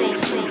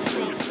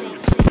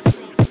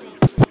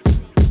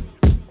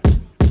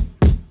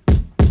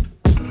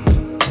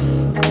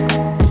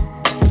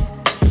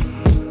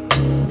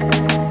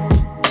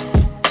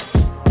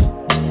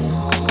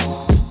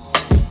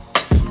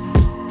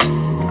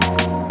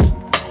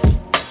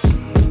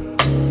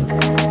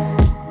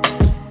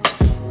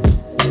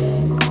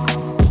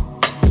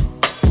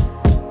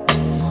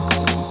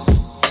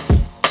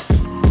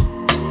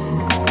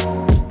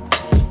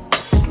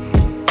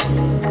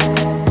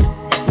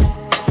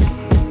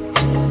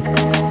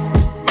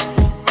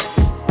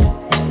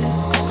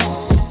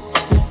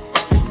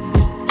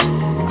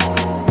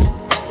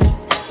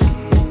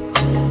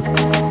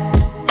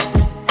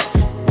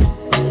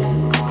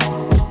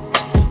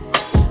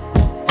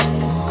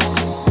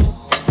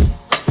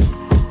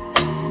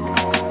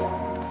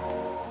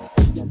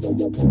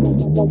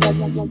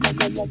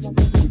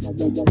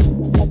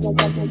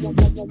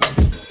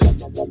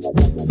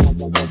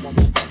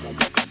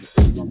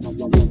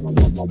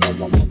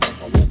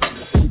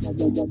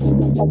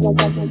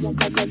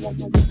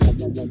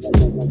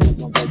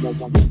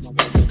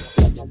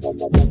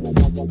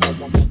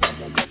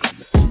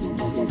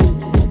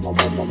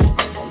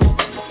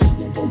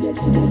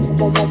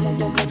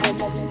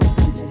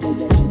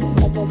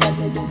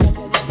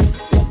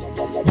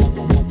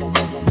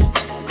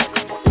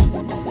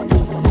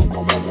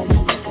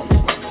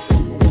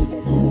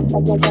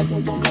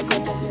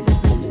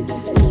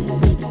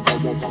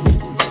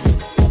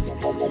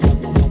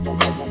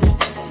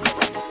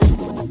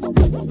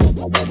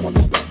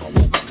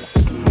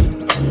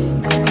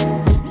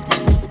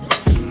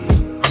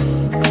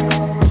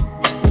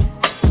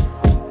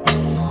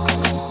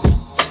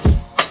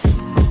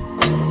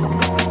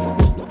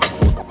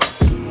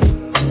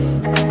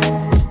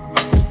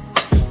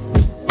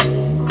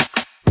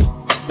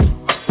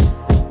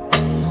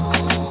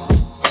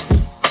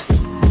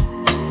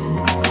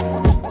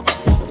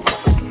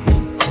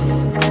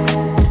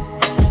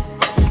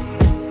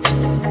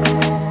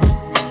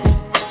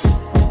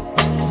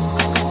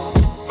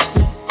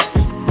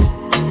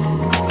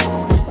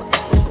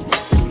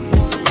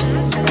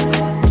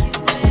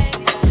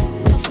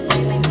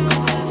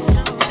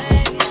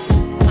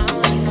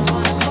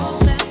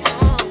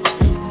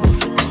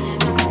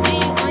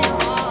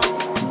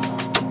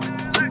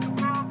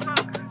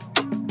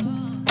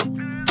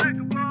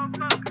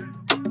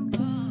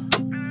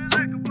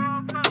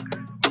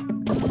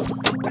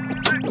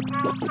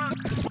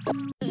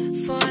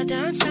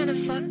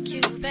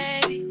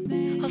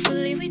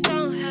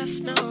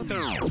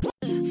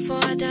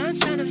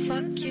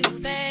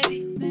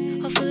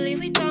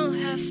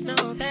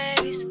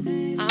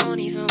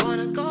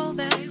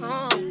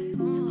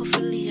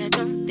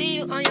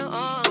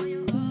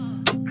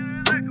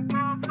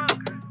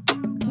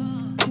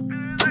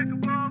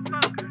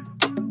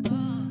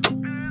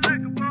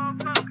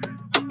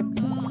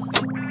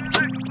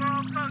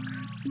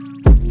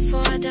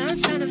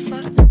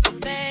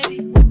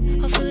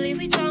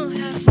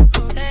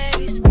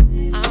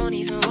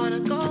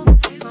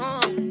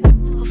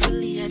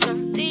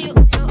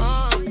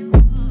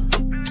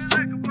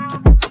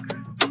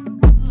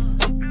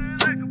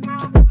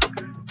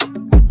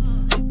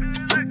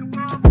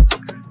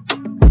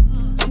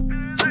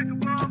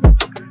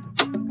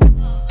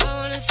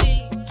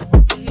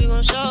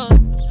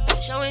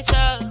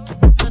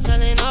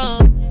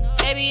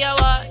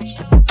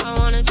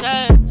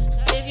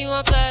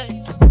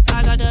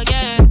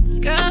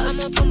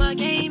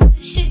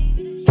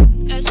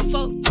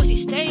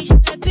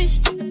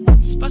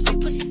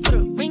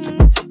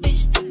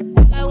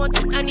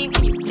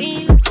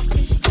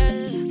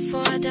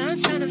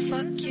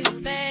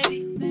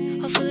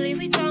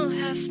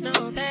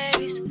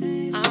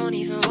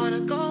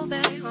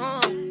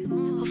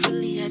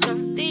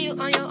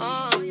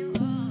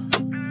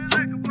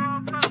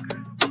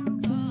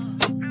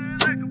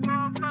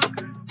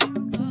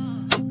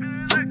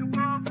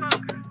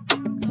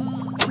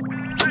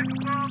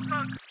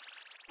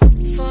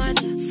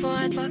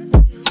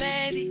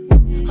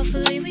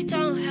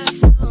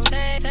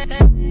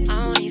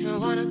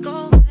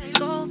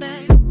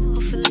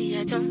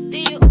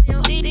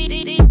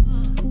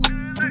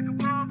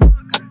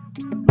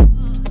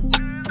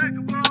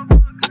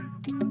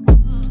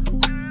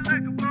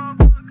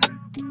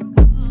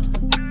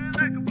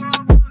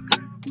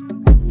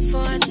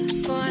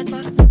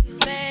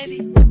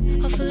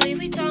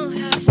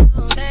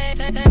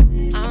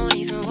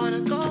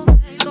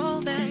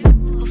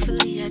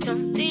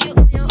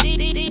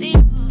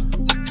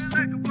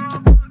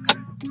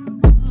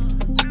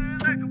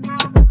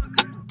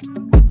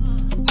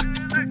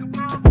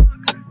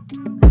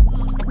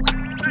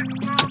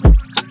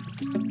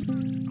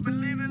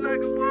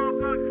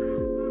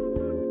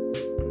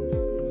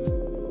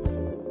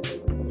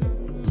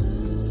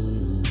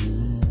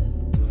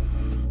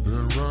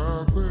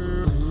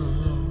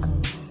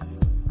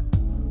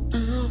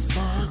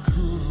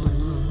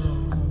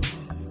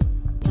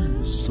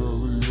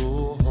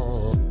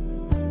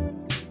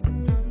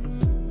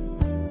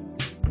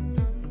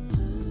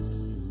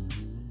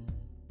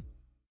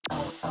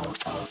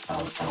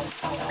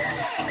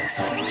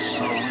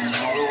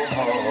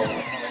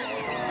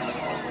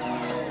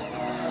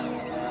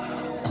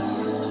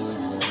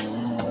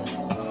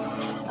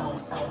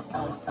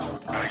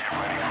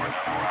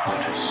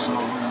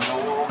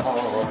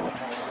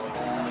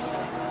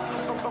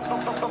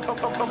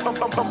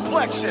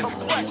 complexion.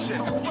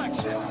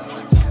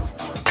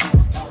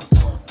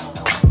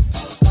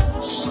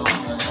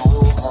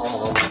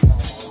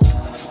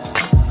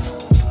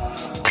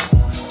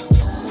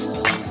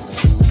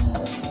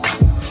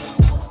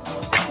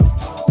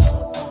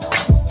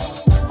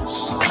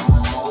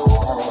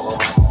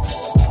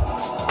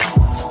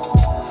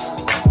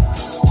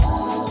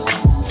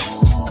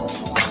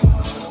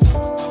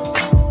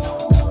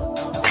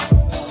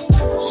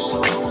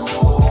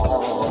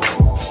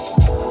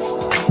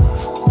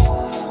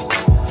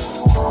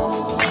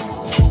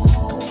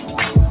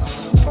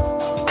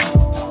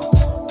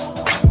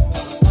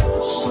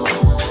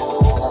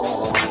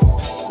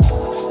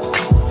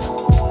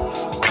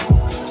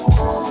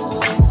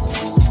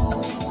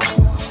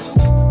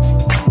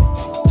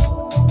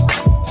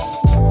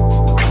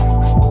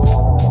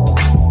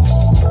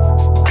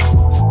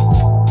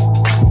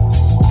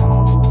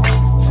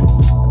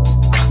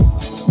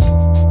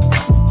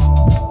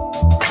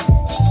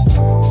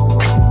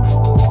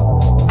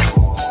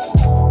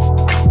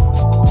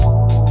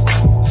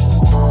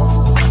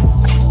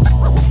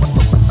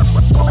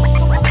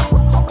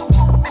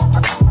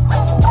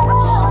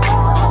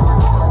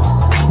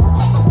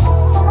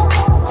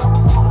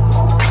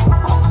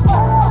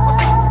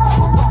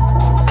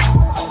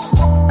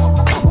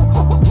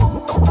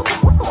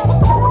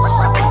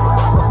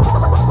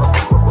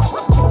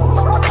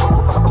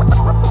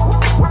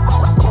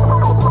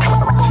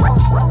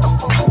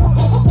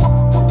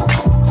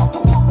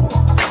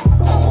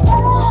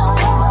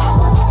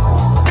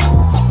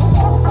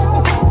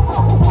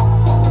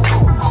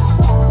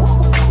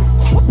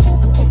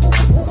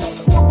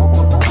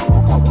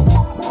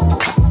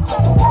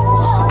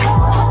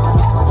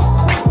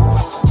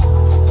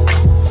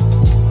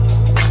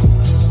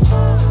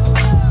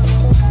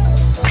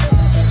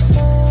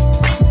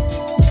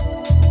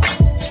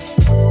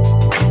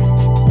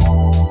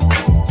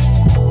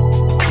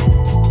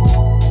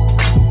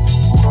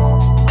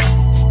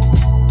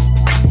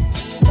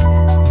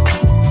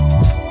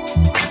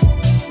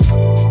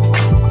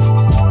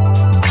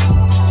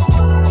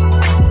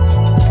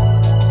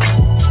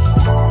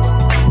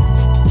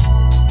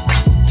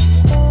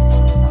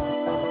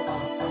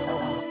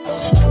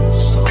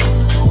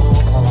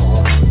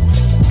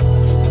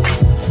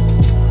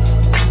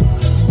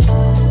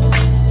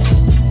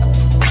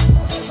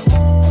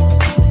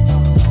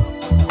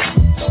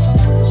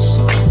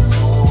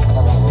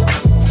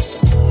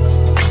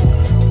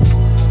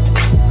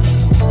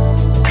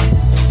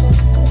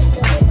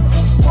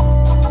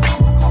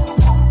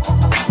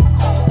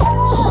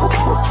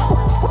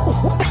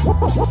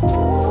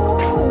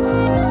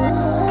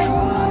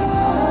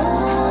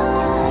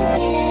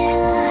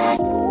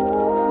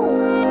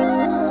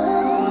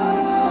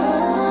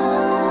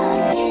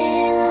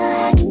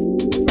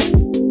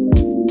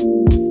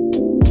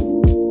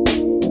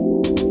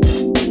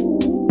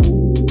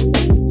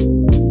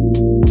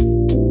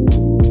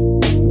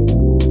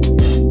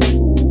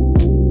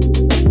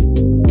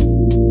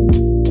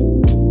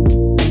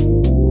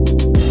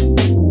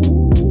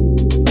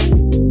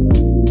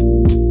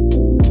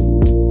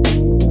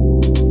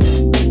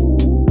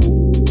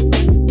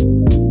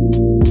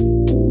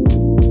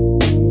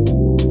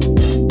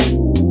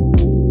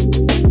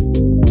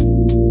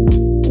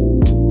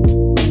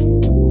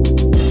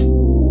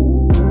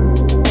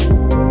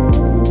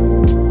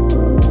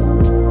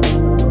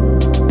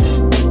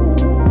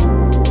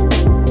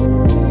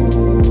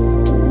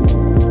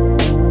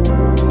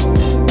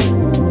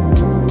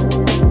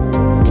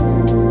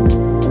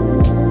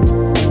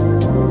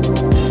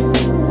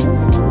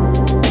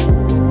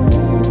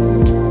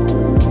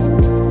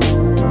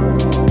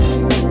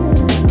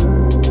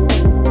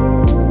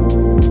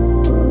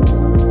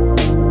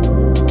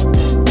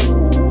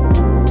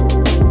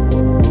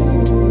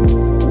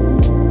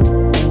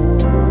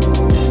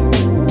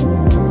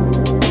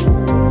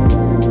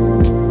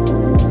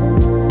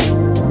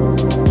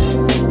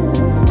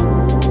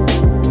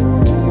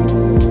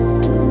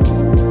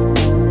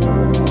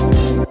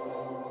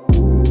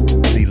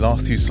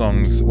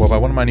 Songs, well, by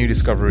one of my new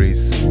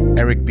discoveries,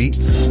 Eric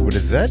Beats with a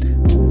Z.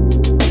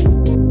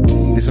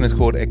 This one is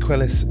called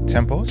Equelis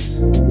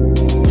Tempos,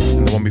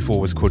 and the one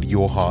before was called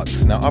Your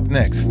Heart. Now up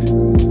next,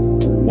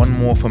 one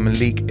more from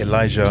Malik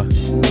Elijah.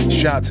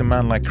 Shout out to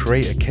man like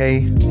Creator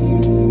K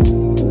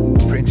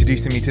for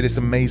introducing me to this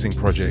amazing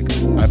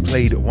project. I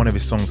played one of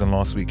his songs on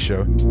last week's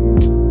show,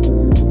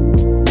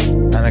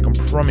 and I can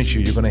promise you,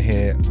 you're going to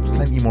hear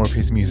plenty more of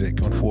his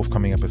music on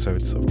forthcoming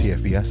episodes of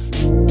TFBS.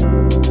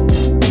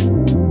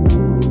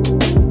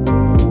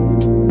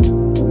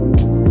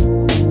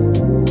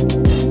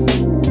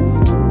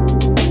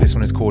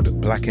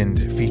 Called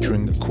Blackened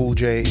featuring Cool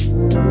J,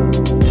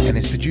 and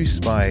it's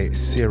produced by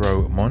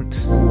Ciro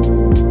Mont.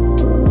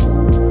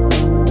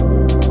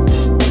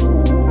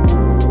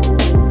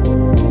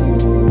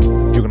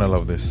 You're gonna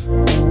love this.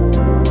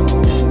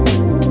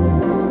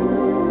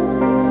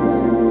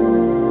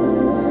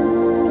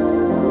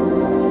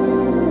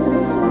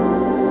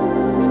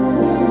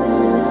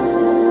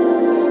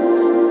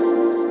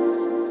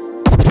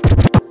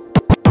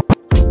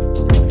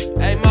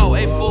 Hey Mo,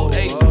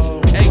 848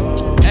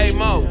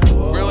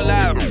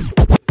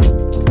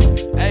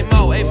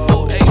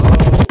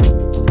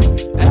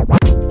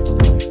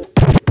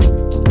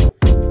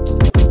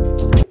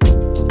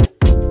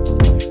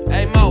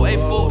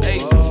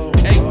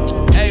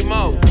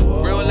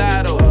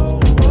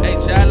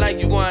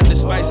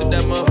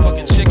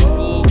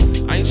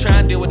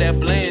 that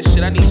bland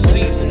shit. I need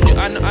season.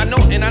 I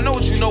know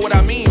what you know what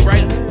I mean,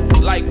 right?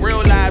 Like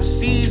real live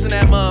season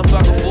that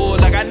motherfucker full.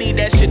 Like I need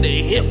that shit to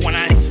hit when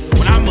I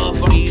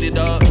motherfucker eat it,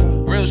 dog.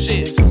 Real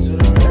shit.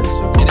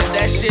 And if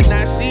that shit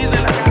not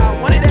seasoned like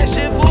I wanted that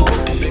shit fool,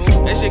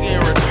 that shit getting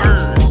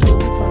returned.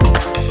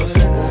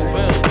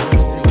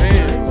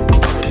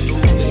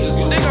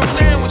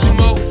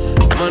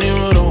 Money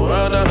rule the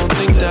world, I don't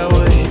think that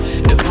way.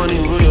 If money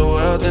rule your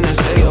world, then it's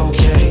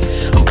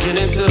A-okay. I'm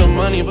getting to the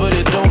money, but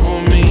it don't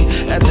rule me.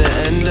 At the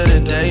end of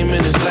the day,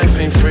 man, this life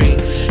ain't free.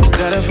 You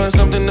gotta find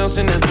something else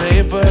in that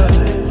paper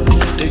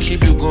to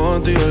keep you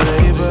going through your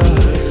labor.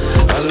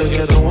 I look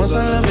at the ones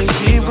I love and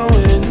keep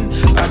going.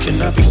 I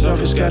cannot be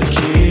selfish, gotta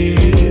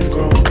keep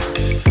growing.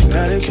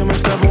 Gotta kill my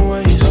stubborn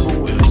ways.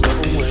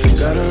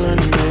 Gotta learn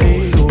to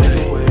make a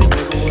way.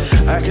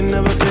 I can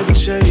never paper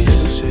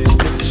chase.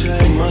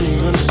 Money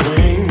gonna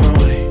swing my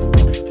way.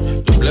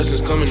 The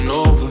blessings coming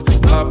over.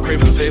 I pray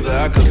for favor,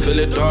 I can feel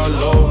it all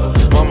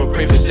over. Mama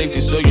pray for safety,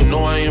 so you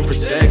know I am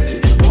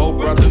protected. Hope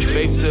brought the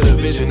faith to the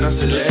vision I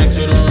selected.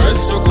 Listen to the red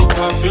circle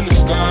pop in the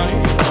sky.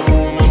 I'm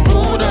in my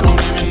mood, I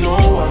don't even know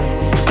why.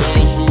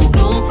 Staying true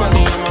blue,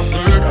 finally in my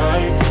third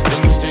eye.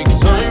 Things take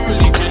time,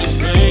 really can't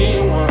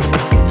explain why.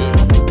 Yeah,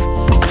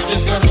 you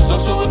just gotta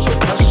hustle with your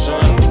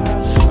passion.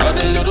 Add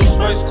a little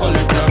spice, call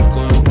it black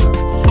gun.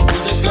 You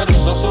just gotta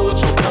hustle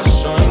with your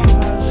passion.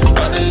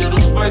 Add a little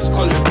spice,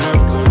 call it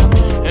black gun.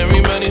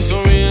 Everybody's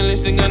so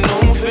realistic, got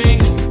no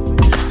faith.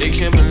 They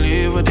can't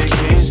believe what they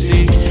can't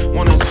see.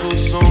 1 or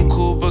 2 tone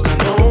cool, but got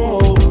no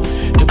hope.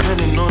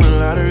 Depending on the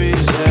lottery to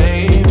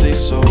save they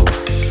soul.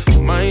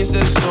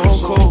 Mindset is so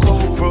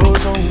cold,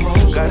 froze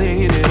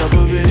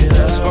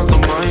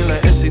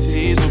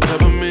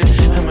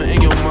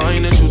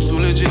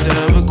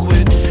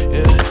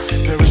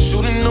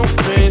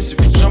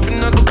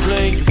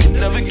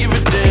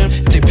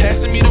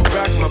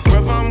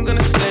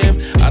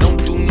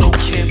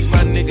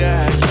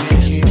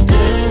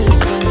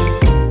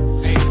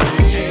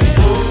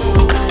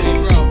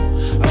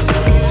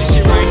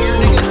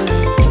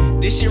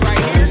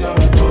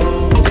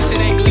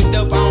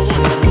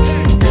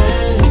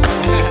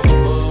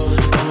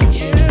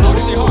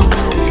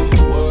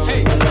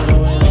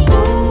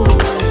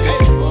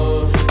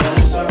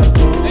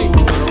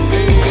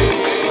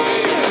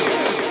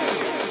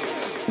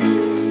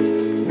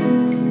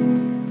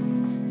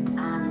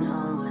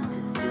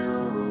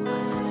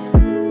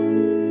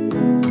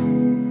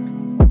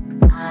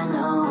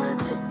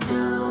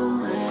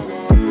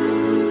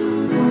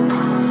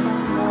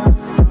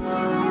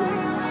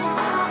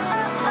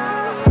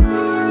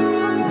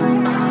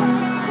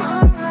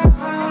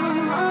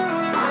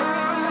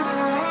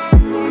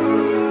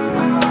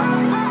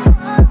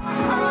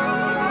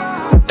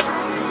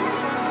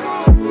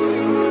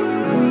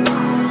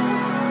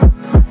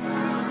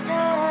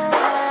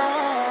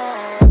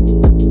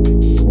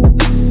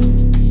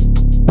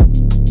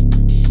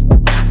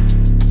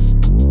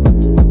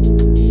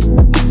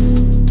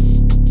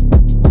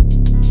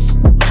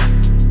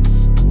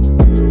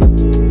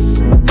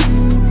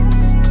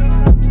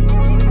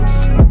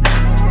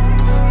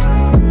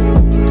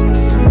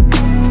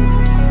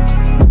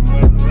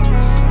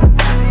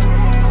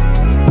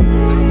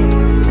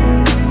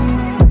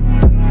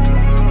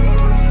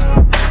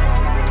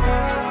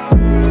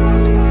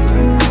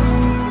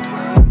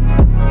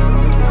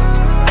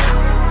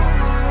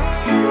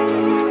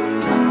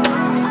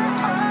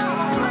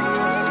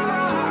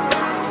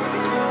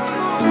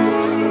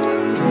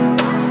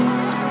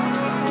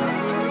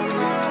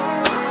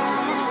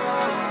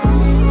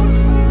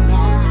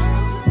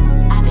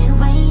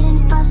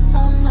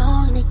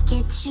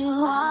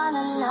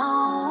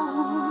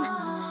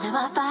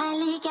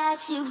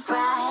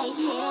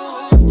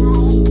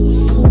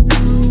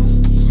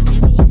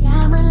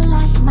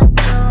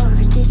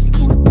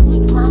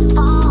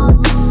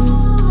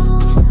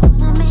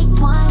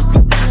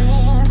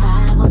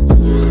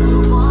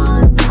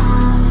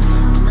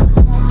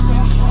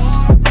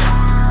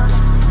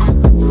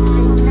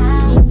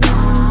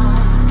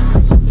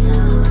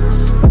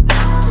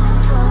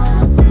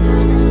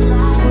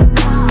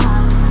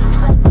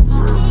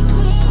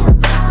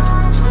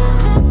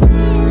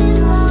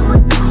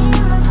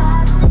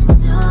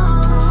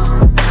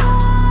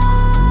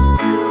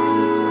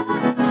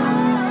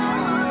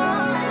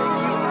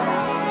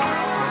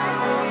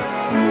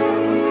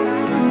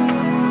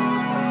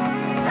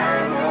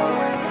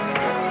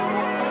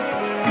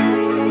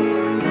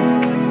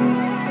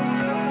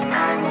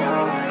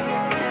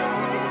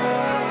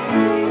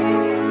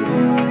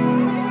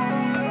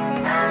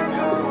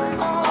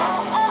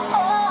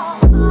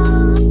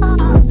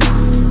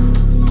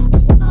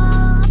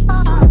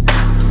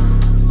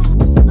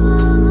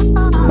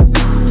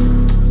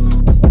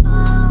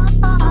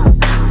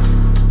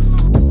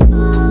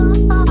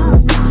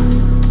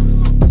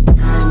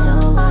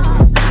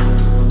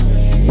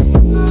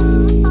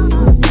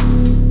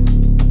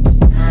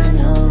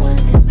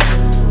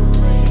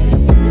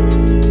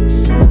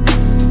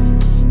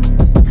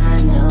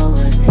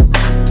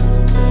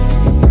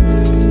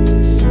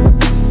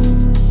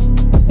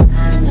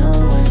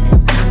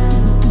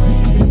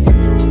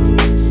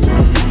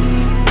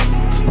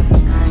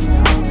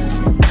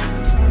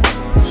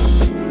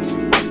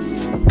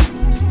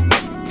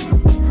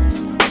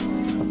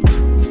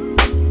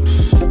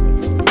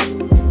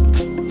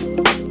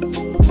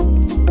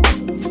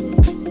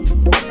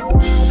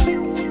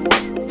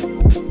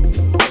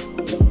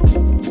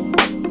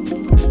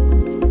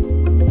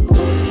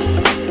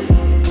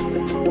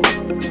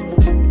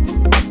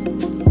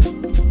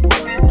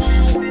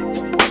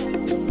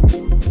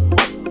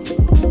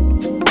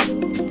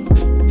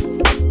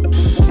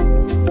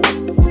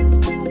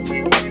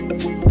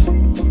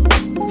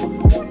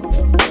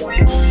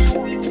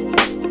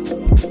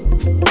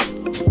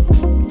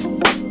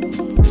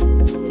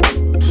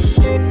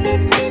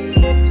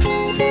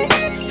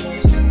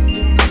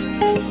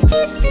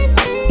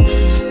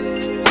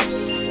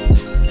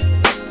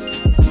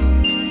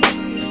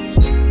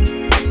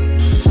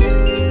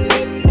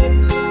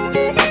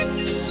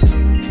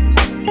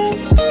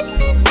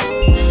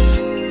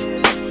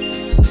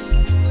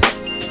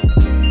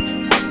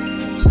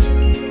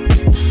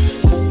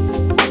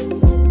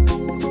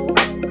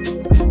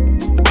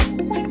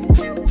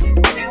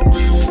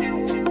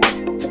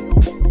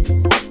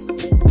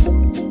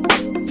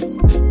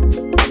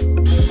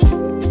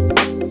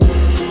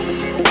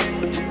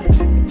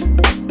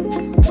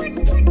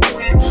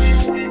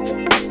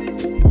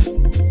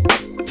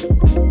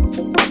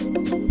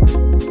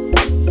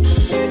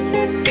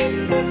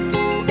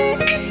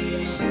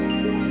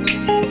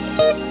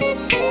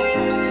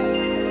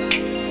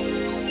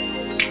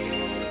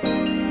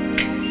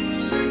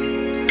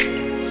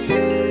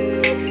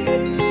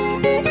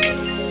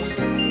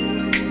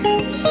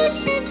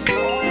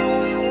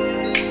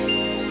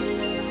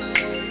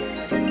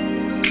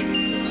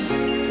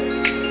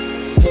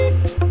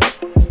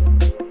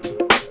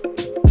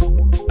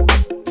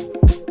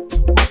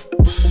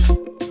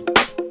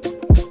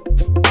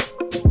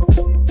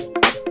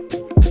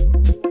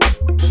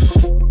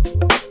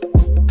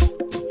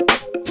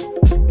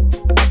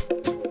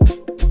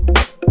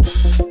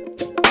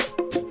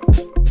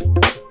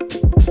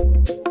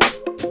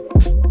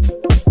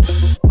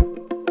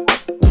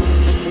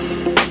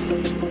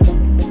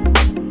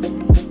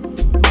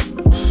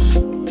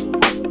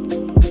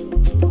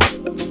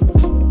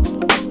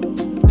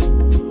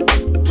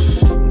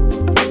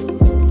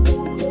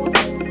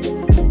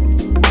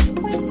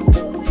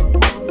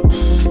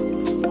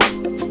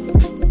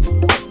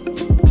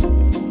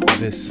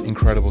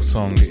beautiful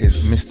song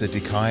is Mr.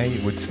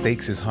 Dekai with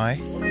Stakes is High.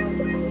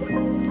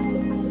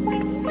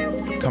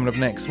 Coming up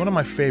next, one of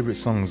my favorite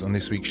songs on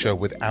this week's show,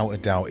 without a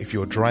doubt. If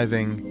you're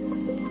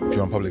driving, if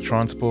you're on public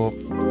transport,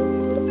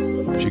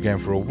 if you're going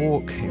for a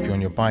walk, if you're on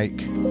your bike,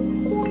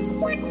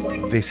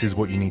 this is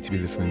what you need to be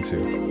listening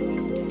to.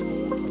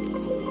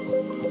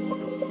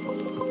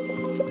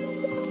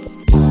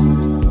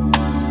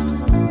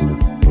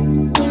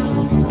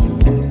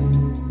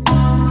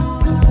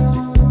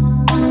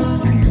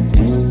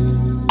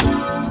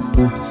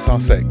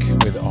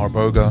 Sasek with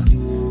Arboga,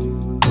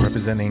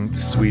 representing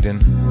Sweden.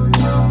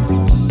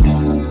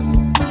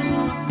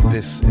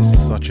 This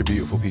is such a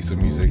beautiful piece of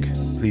music.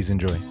 Please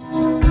enjoy.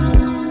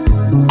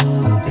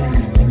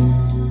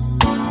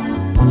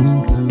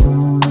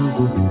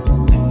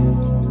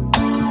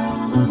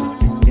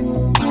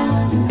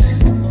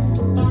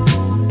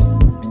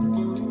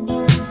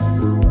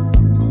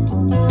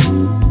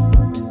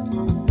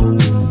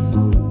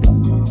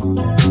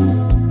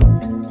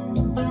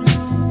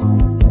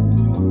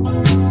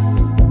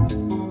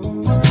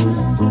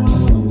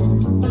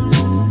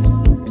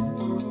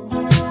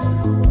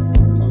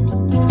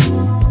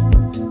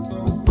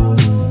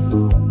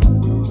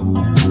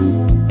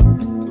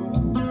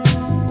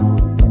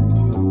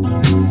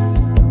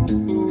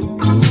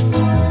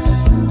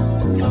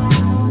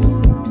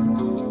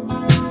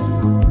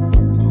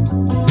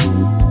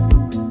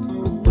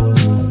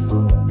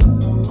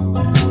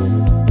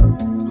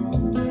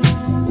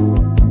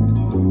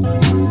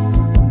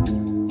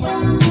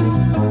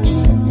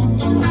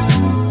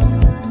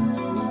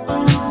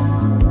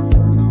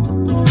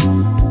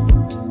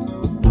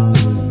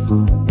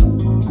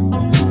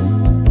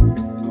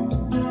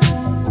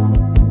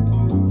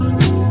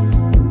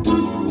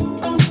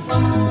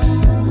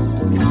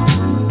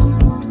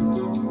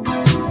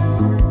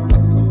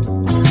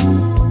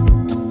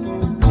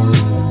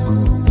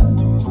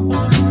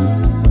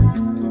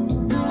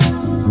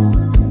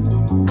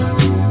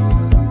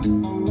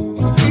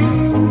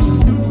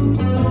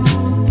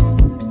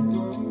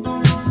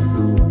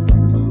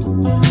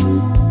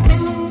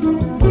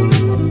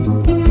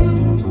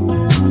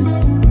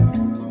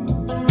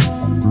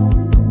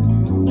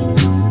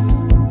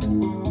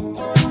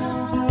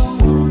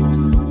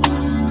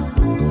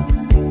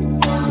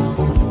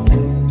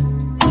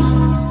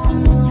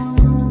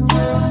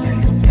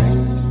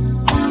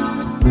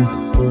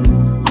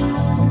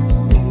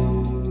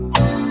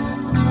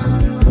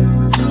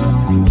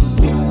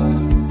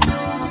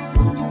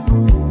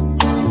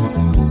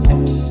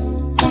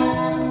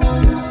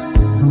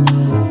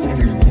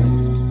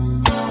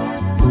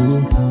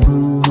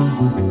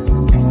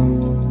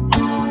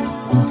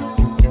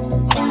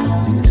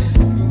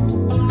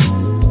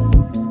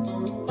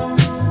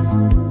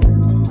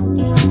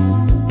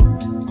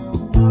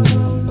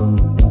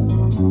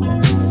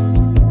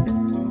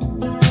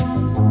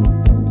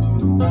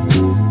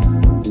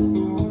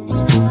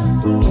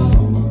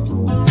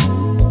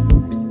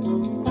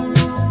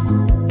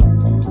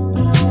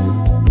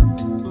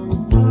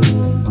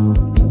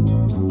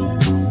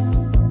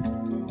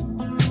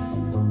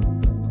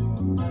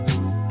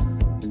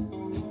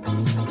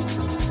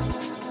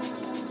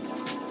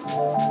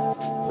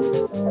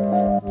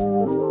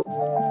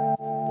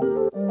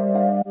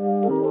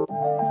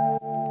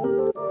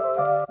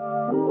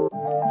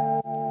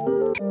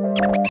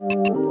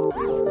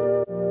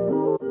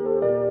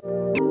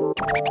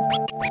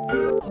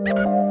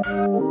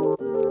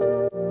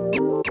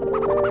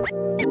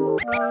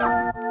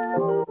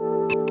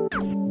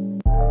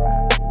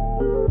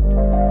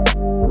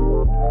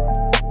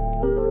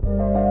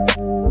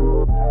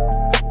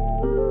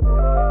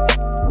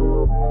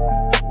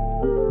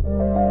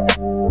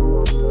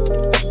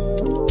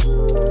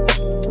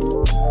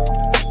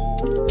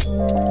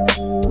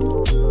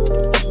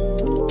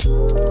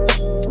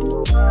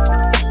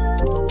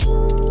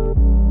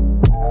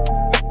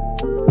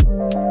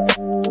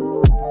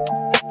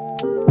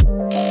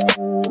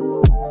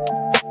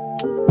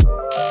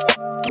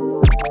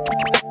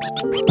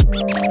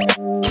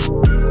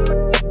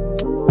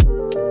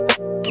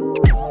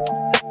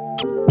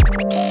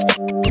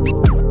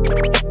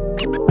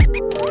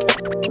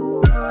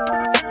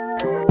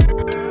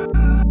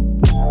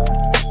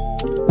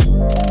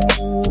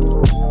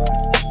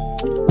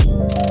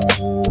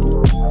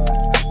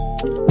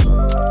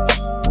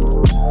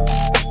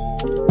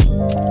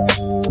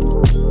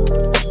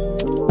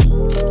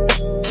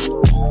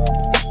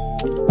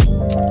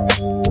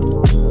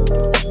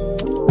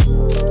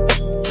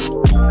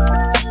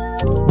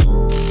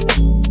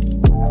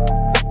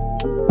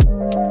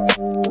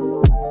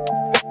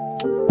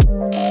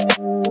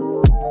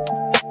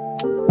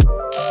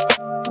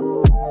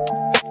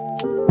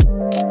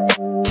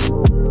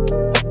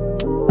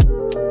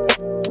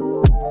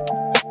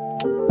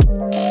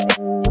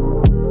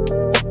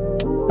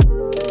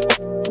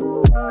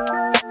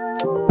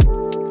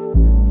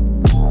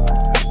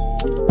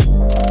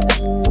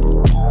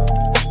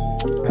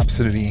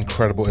 Absolutely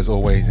incredible as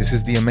always. This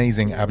is the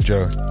amazing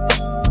Abjo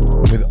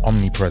with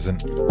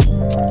Omnipresent.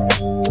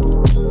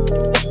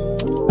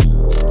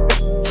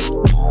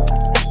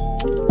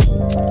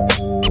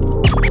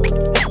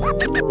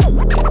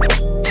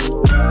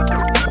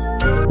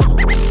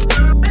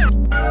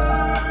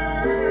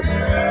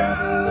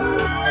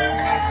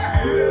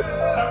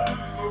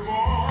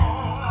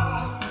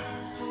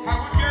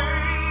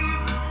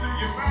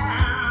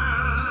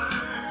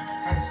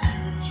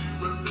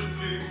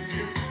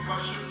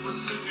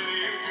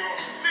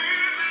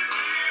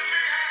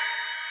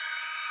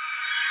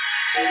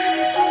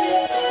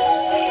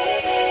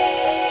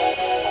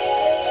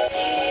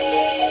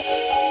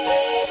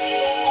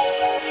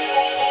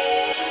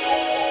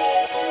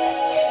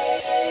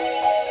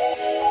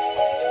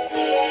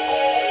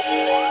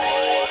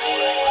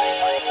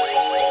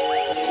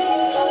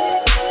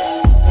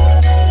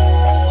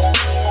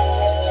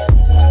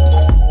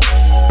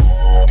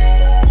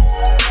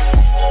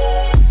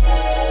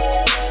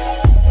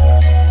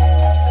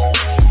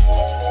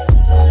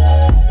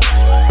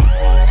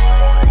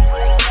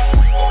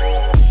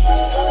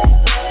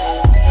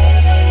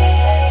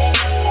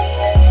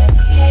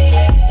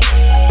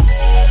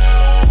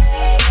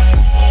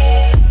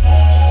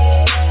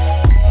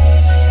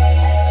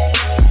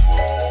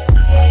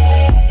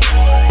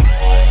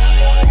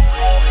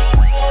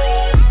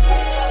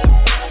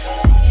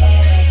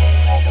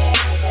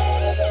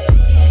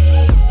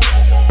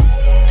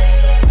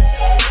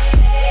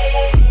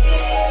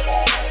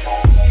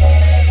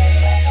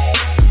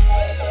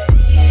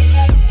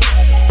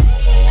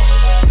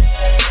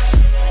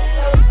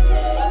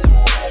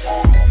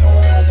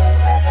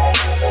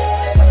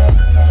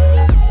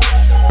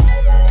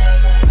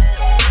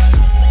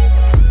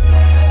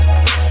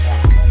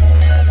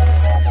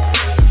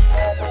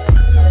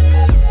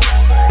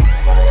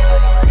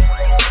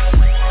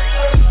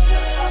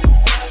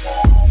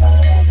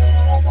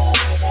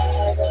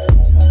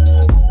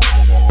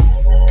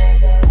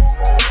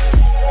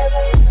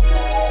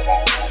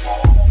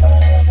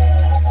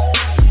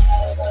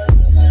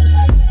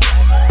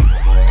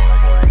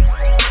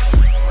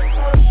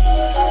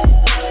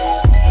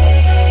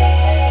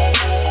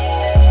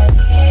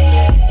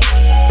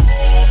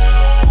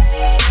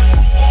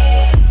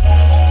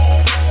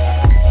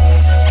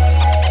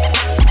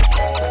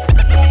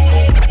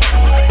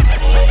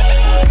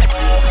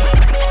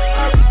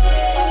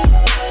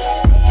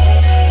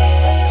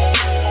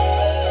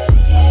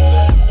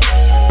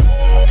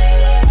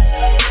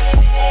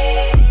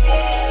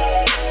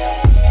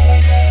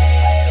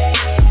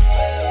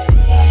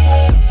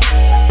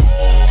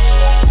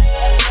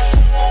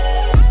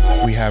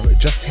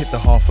 hit the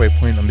halfway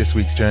point on this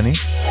week's journey.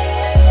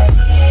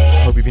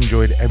 Hope you've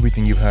enjoyed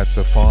everything you've heard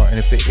so far, and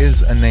if there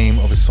is a name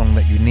of a song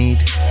that you need,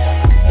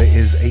 there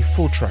is a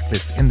full track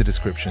list in the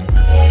description.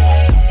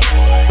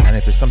 And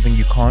if there's something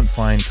you can't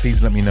find,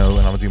 please let me know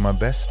and I'll do my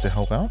best to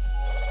help out.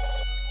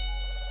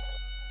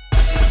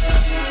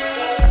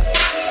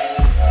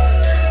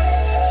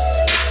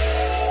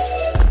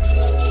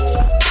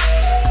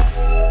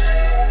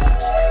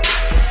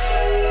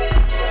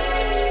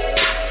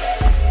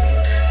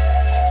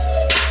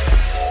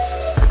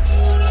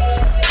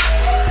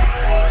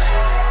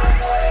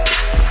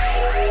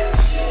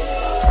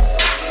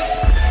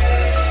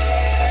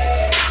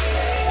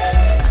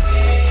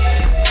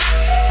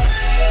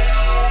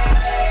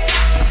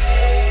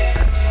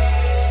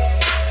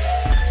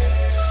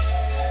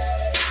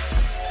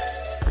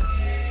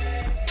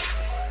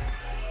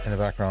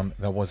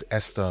 That was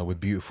Esther with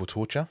Beautiful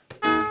Torture.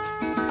 Now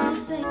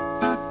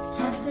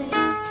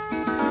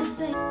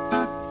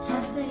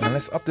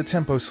let's up the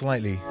tempo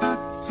slightly.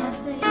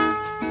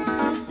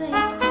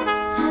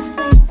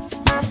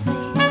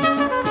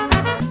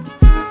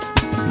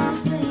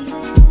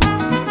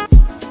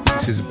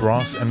 This is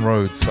Brass and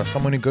Rhodes by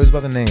someone who goes by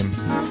the name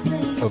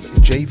of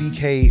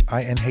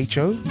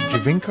JVKINHO,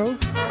 Javinko.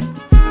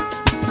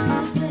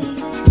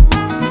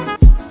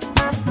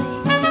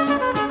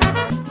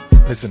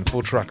 Listen,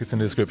 full track is in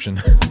the description.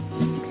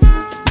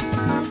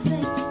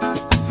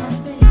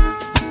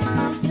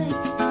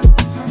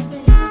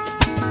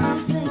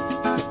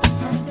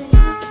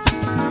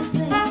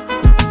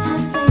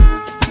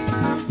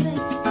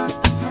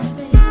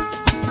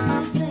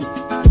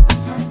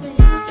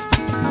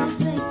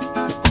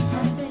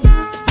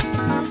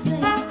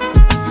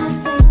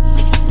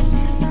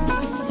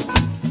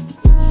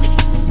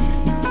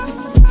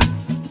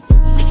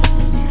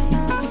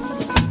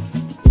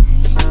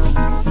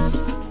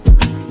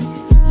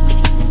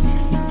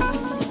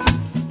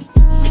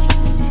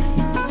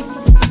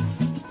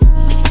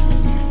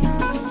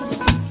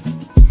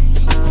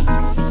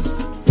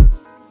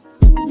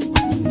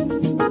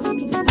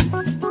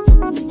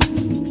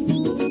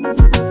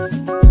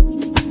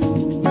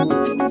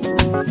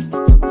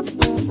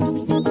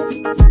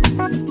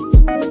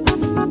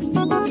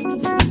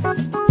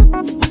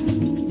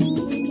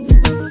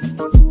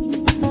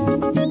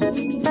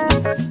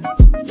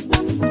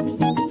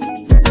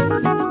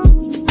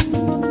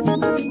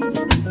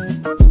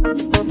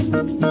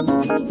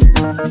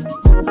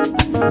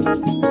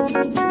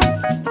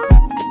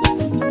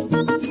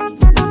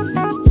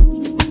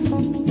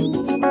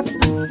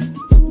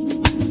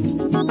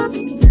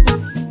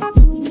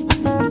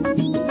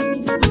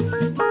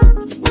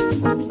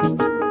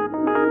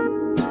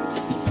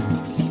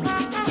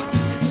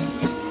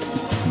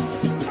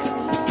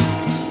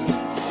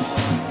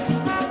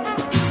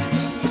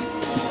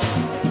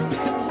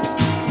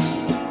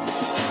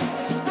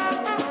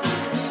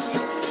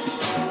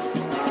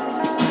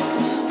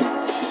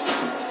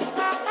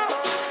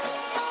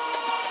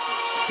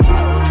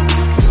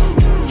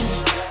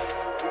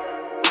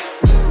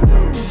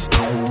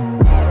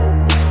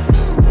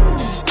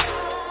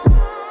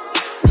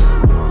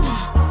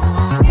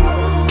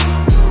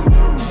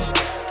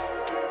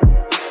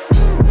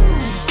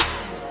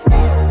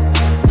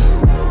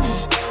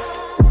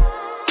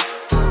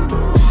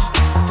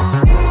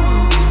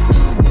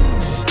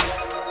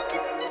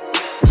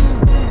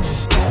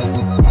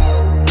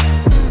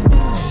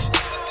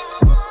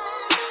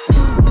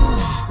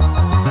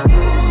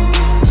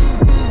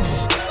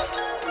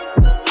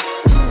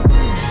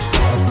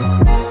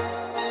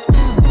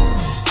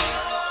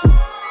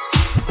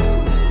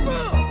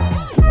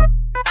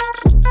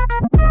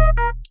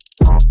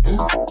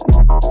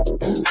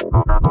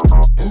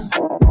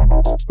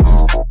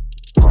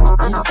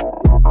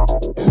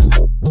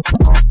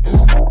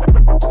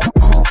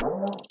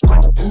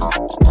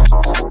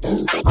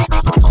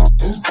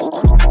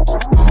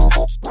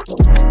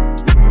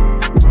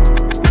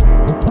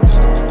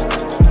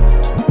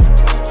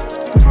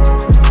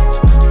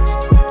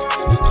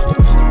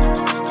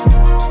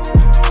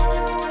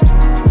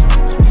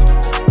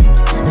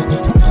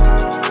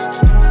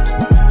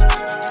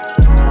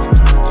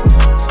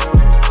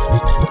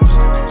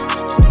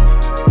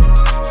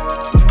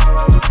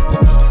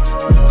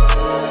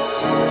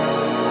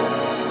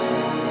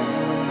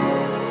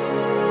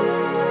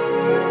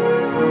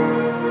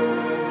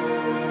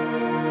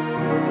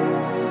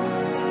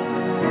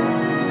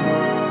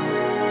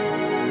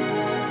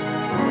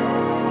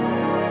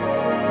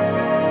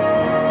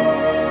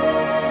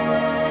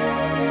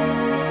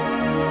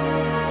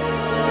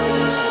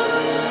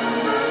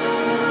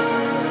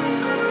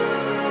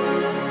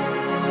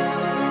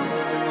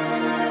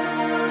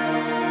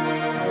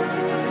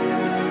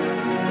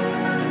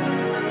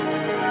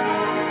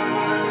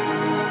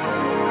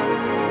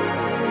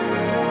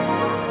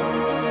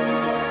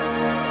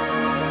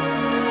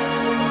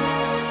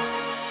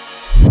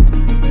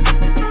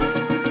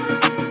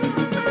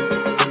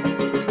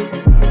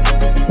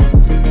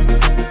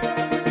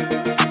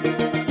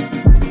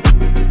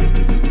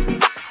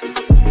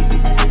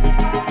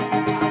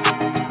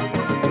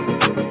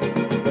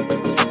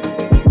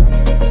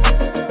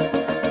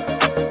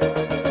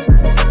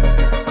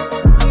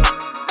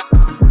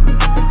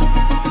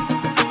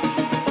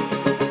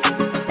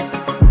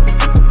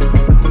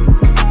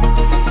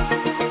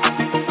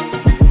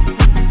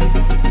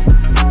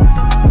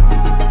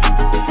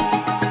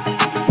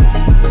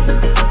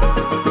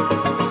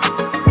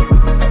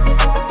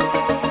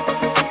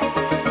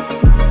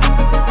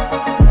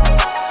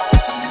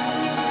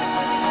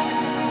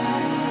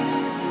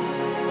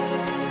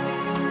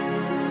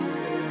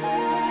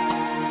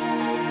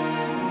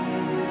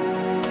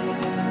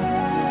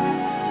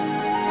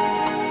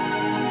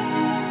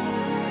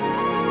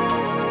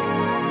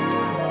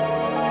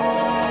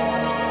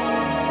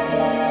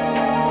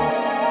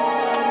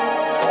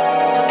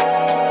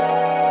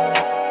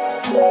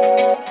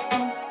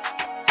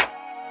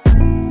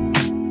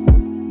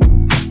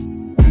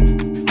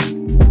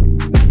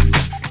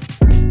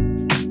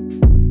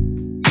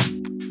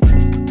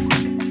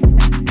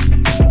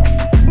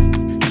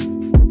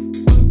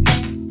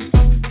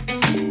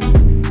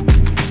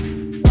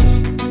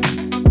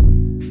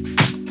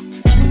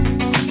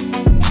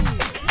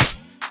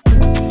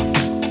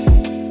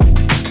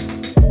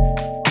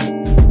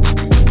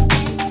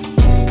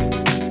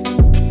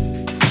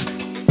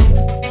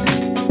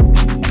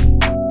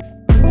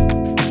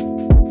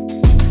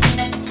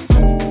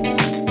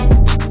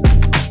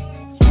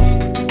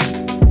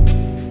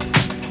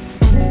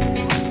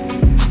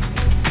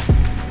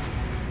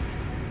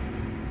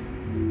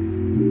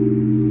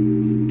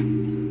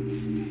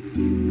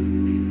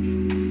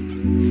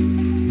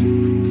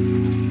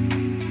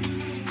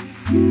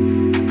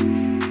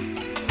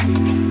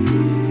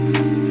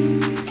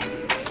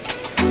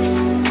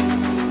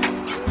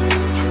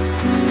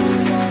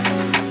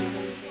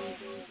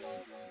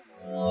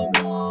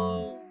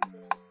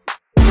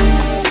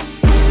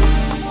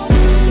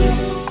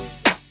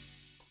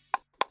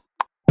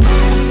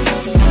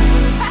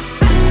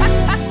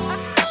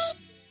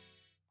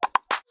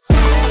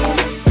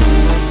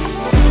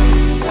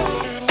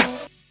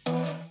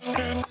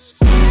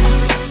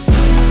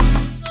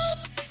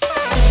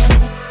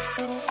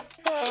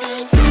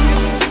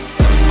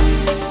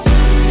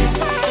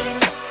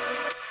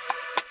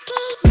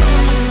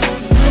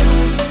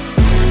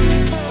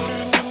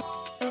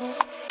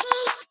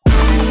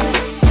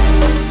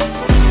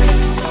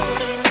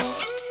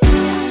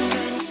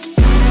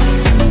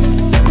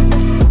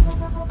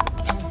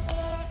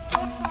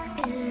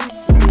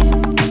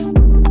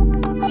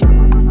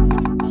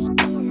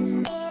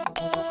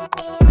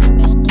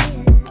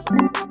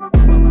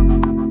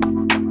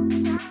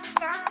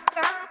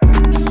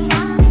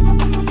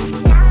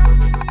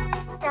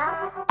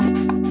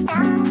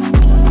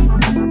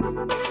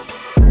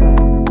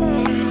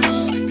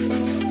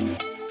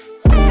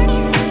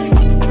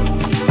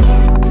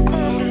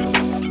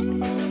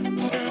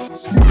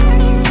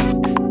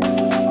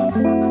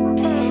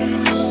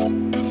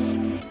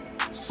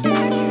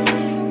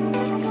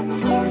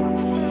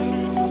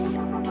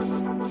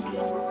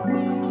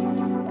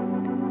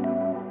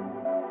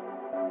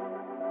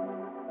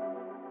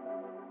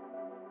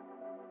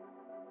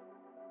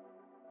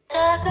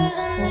 darker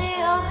than the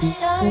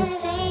ocean,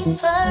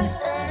 deeper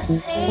than the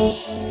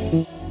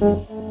sea.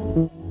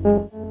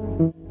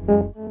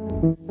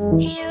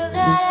 You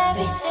got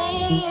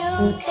everything, you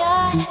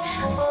got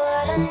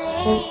what I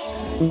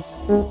need.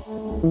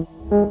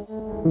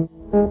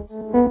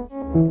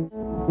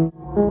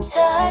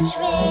 Touch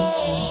me,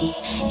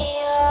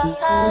 you're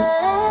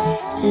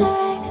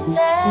electric,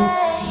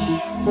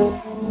 babe.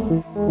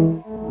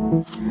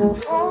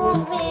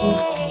 Move me,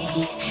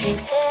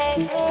 take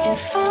me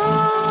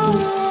from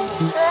this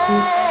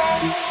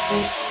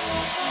place.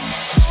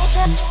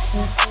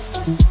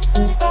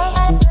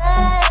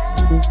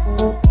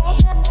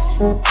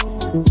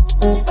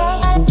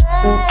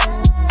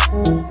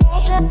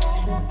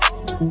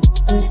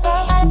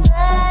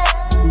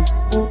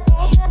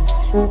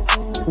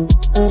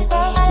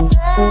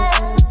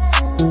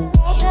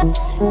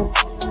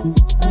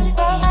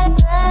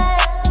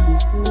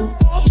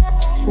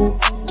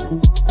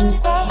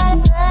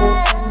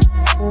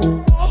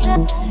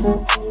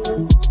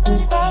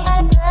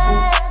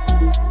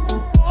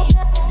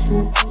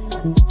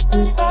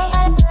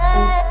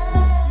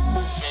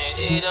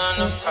 Made on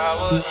the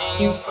power and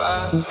you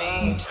brought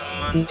me to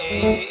my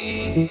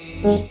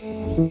knees.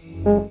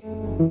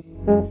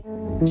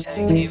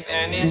 Take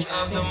advantage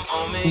of the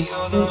moment,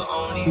 you're the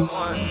only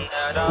one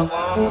that I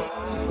want.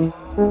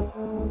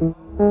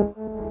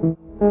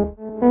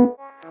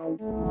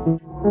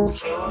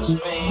 Use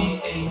me,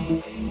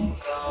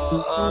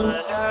 you're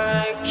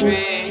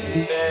electric,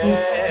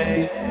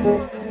 babe.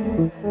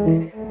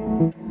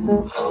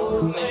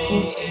 Move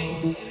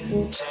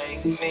me,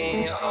 take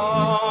me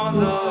all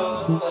the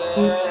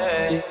way.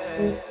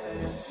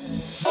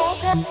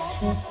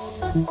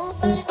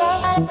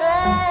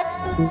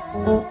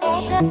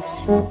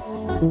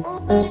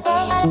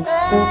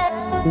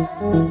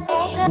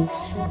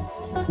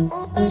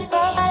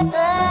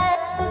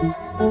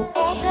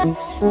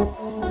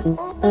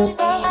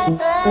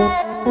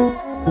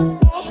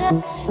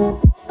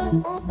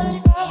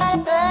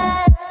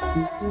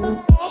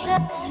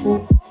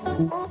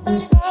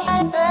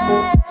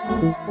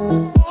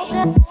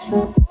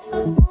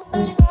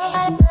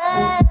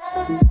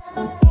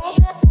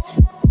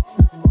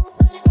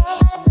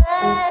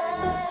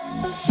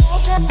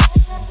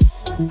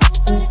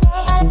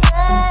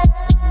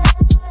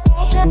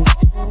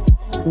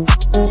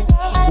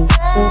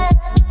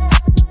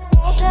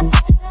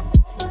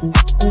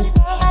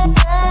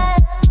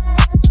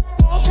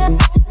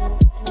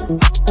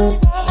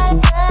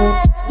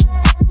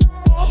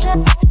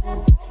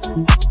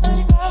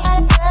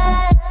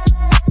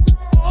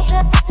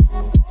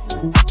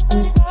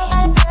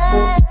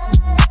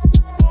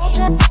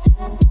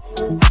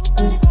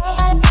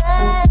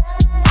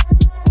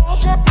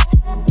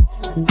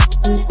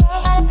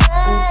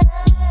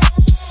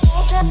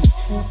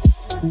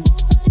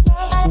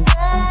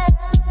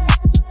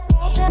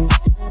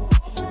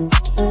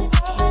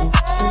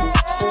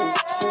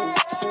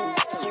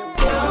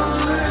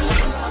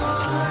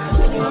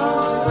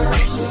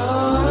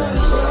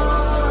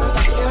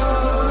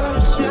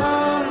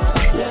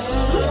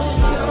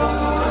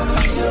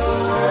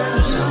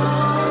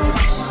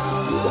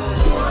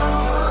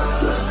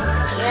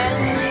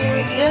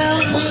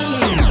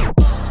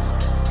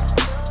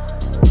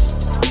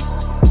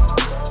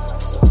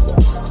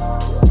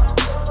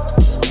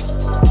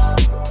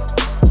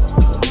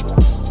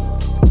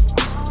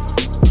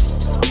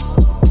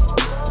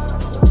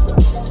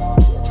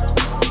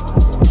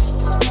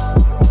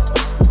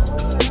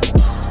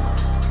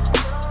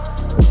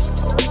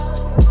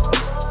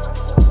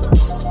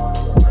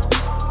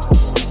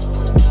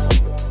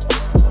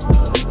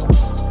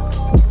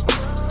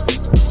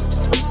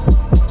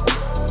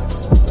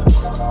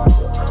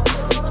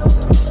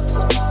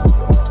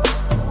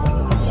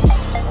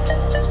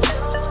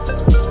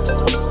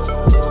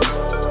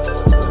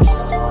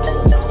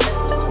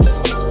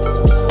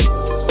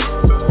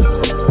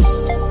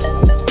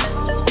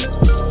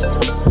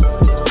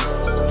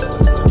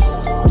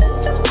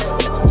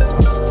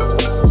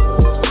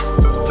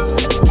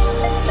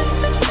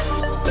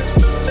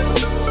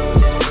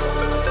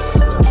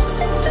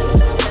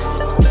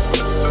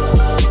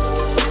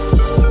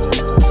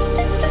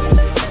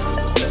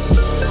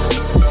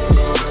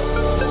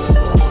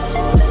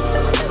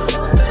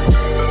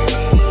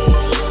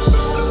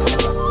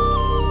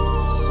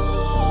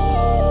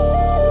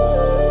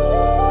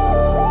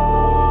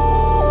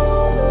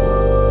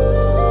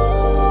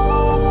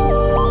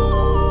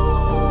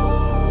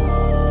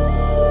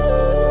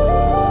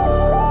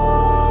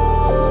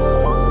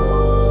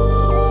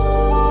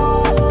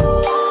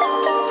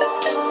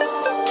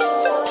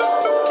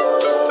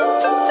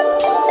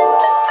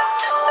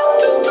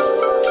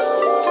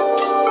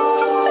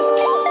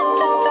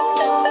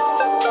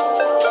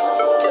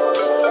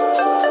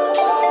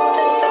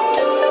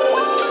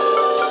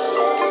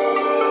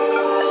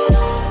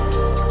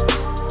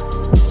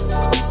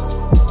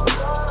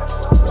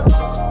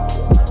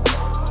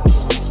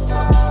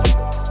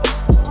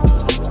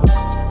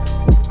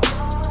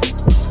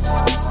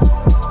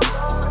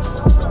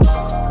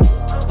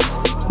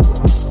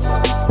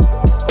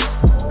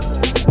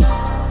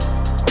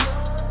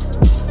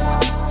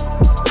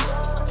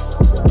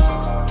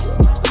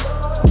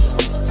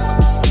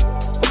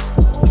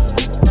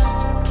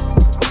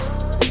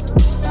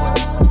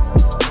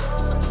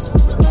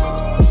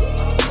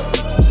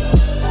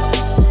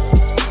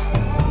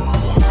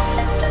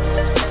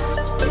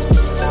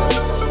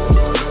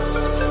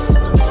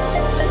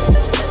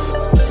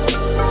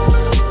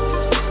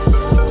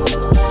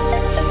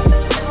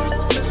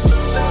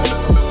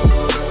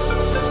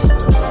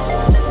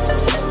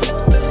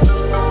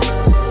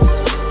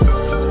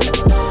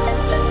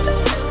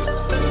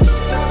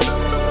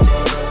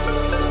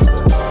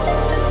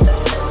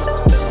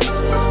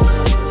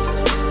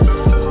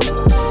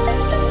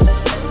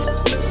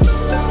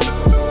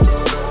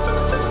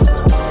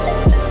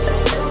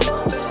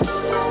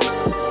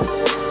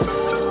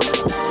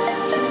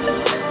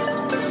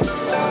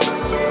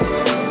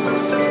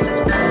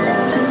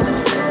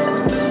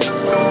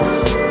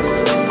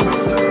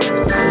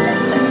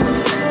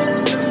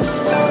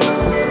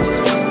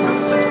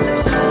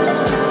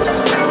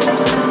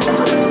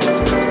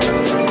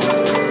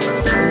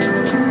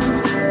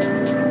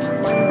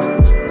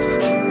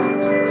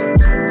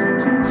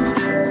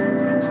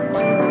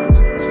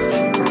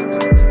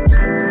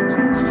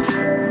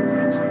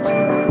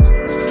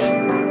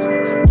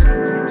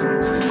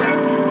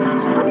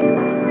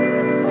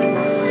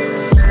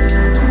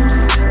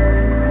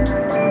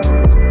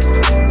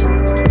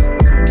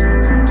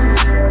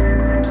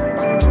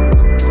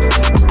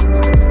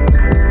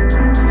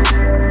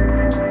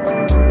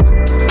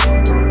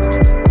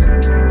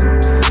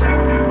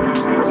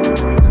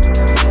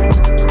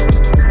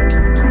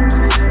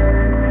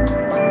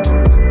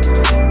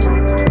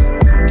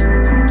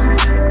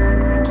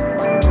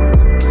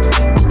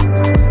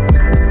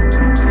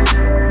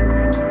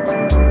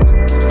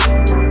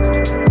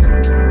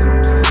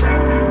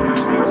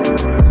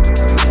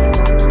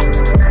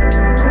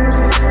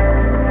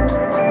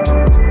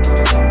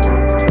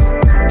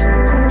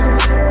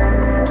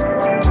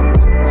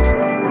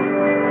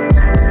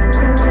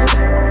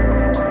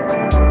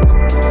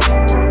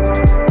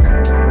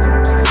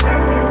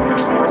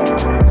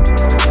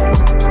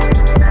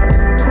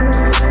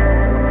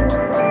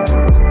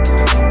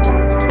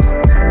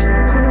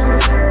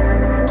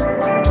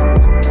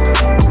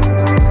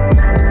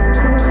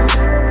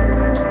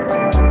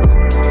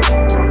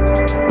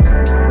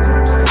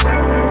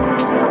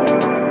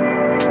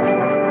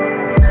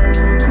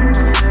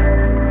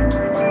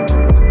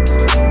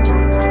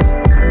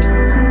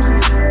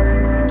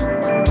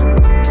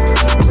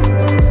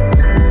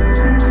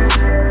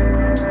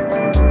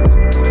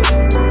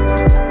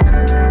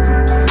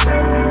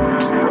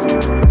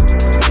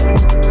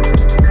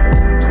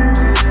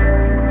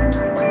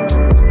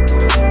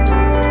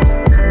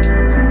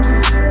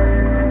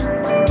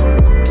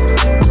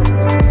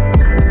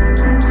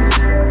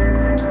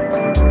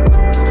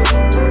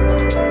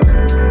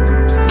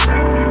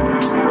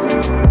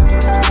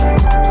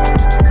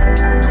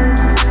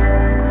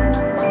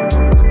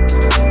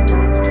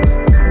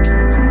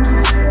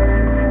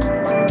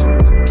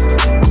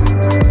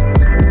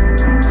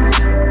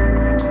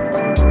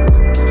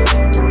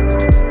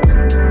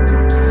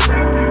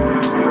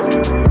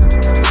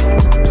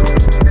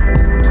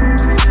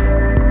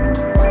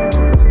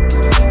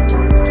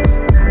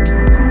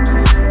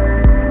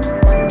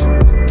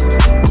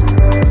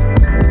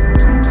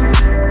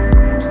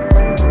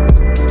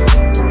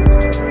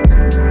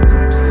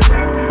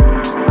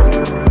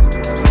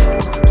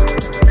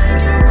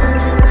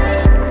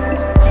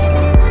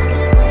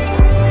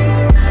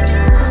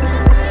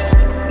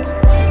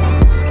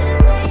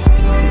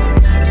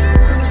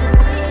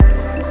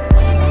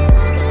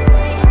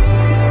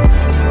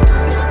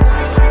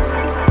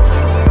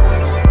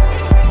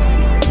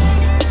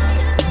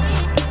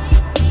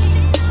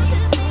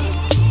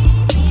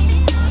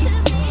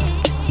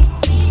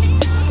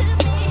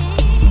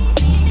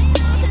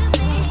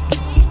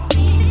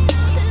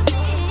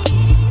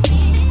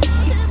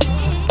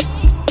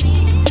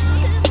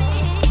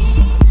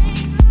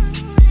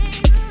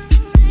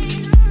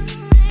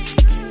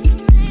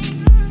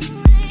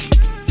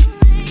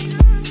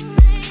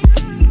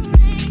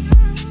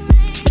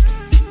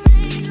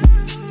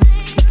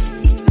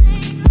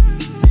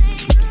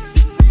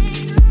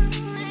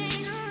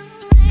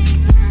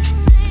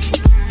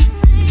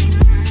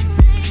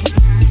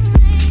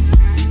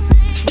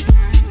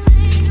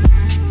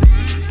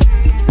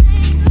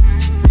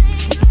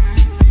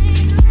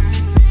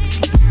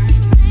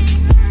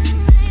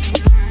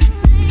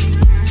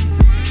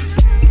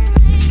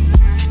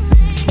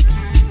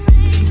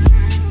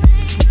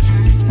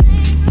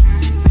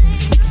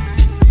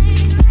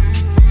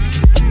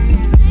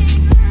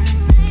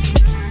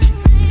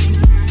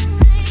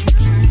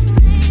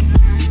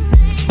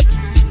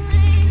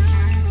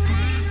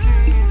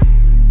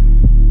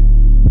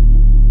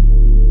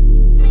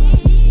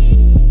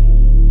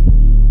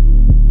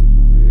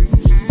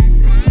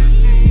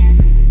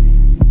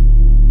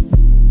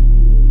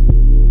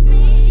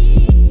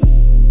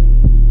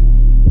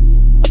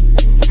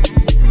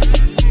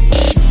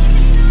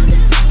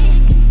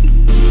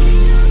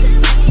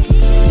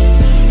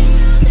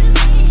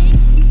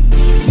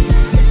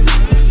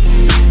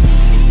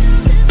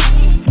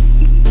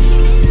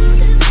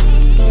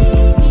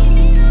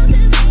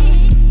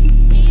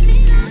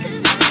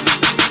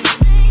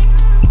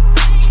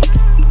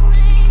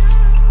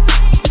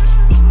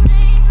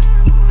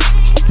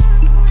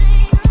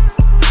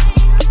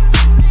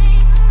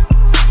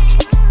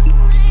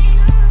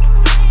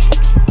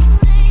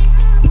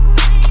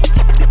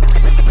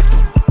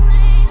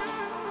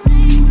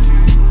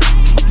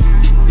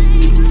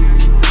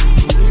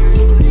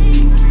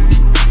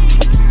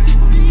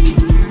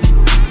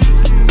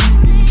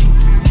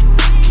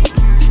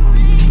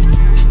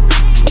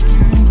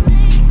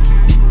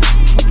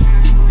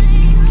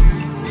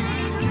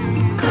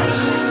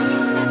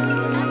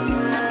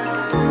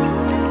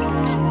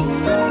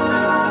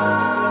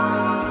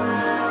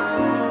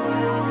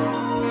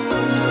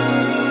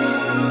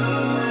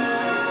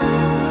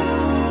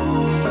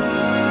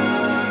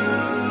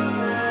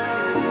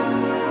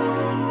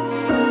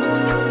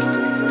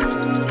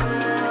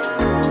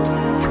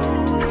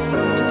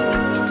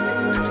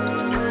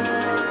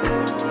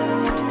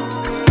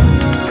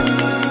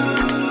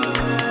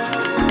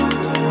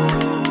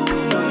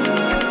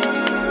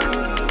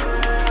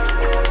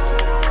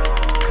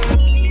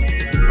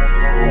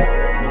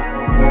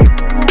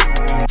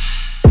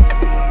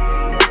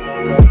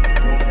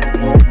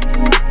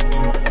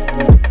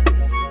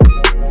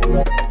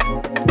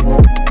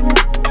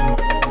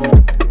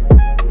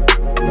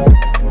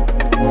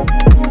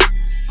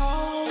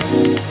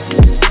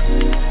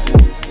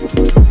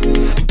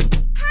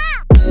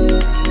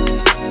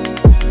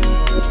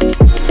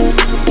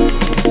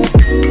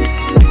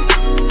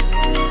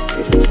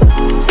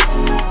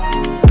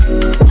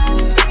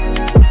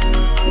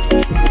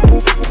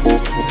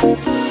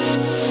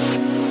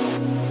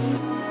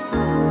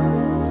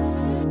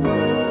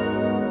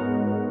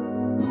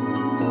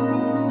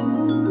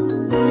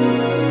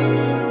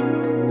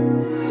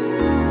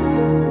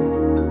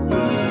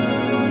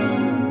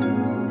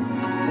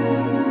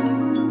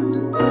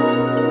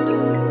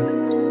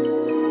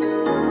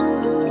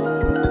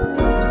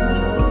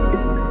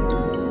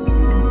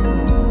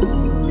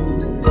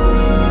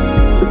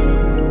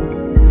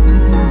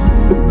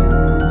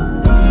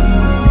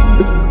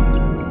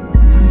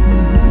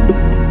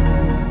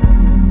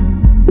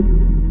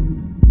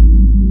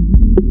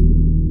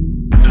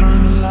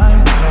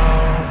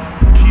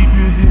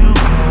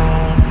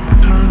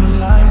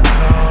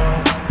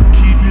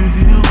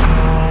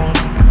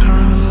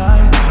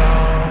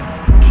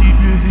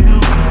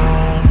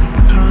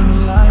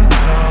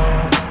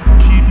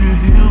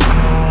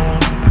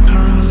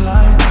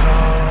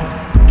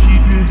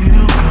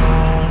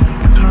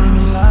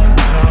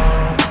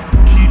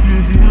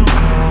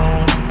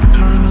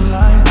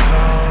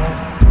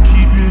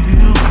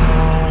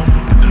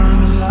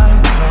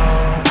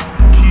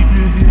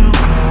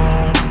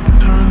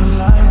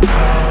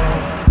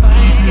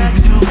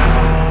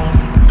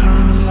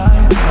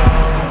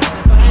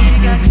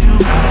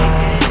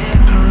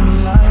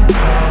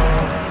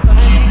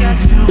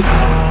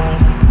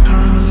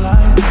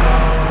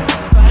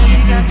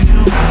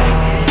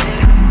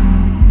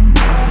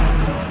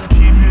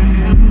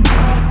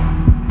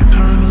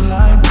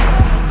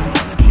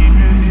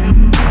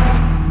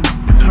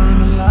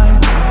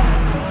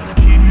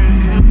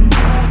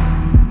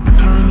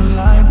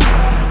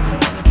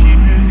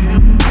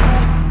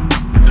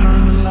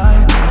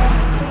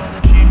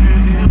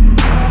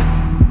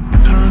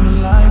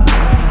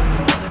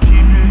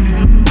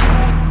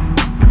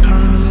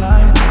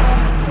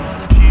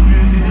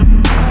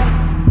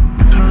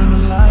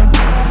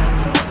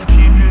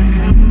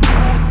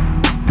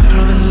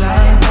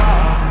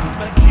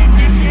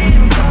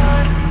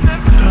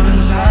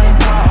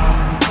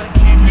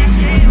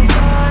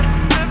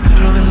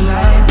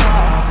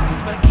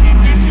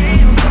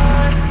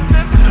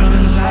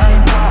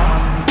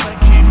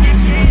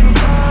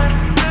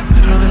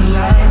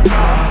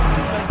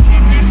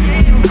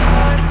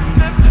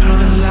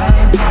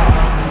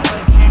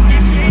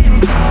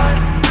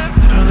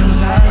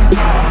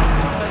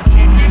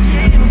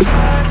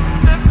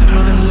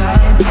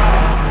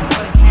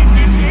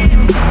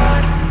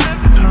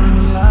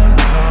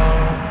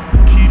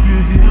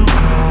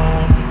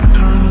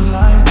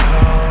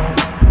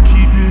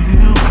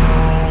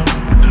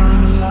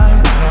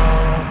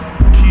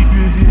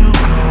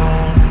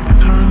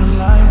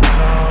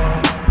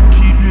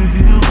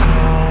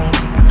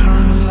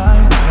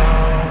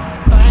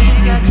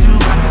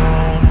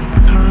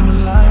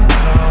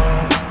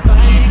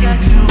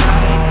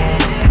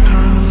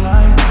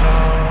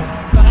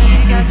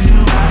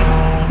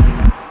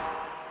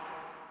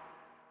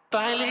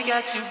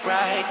 got you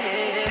right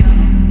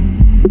here.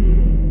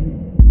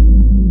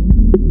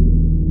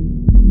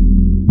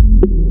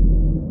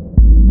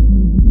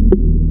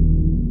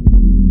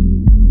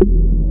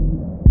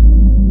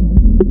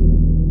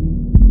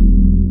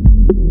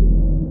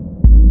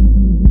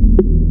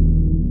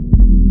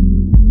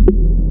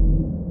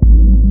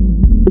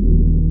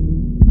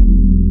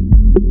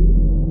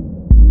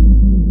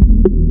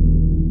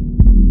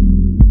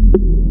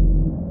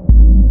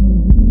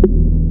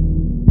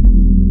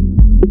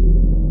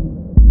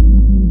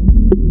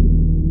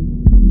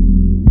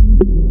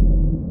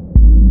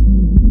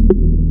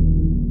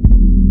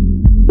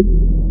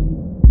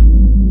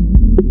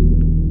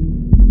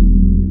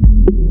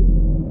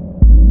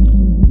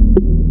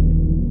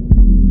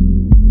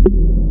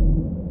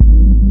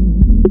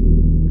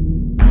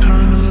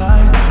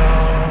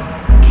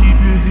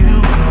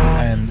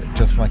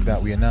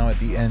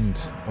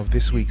 Of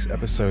this week's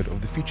episode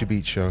of the Future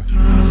Beat Show.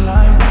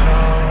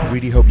 I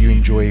really hope you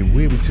enjoy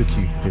where we took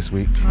you this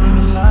week.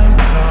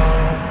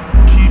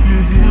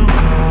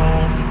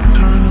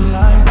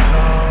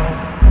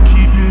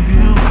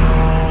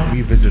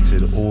 We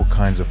visited all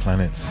kinds of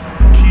planets.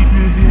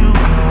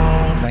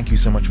 Thank you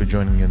so much for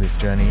joining me on this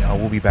journey. I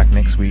will be back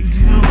next week.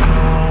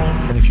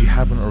 And if you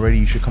haven't already,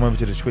 you should come over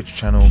to the Twitch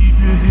channel.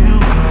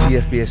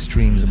 TFBS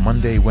streams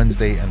Monday,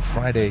 Wednesday, and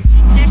Friday.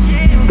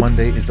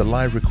 Monday is the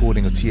live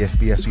recording of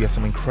TFBS. We have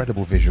some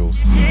incredible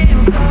visuals.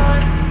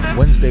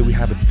 Wednesday, we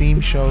have a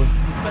theme show.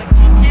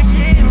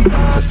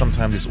 So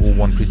sometimes it's all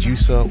one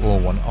producer or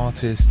one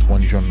artist,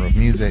 one genre of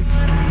music.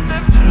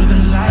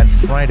 And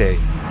Friday,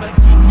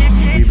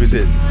 we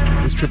visit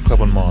this strip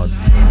club on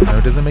Mars. I know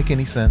it doesn't make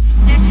any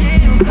sense.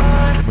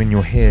 When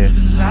you're here,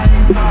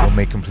 it'll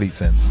make complete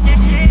sense.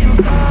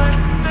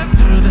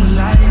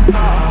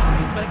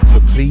 So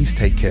please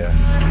take care,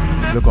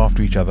 look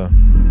after each other,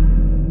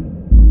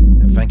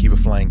 and thank you for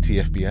flying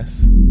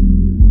TFBS.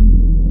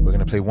 We're going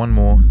to play one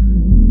more,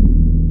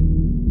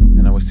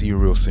 and I will see you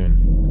real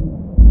soon.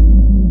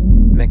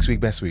 Next week,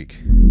 best week.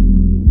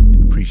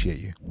 Appreciate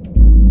you.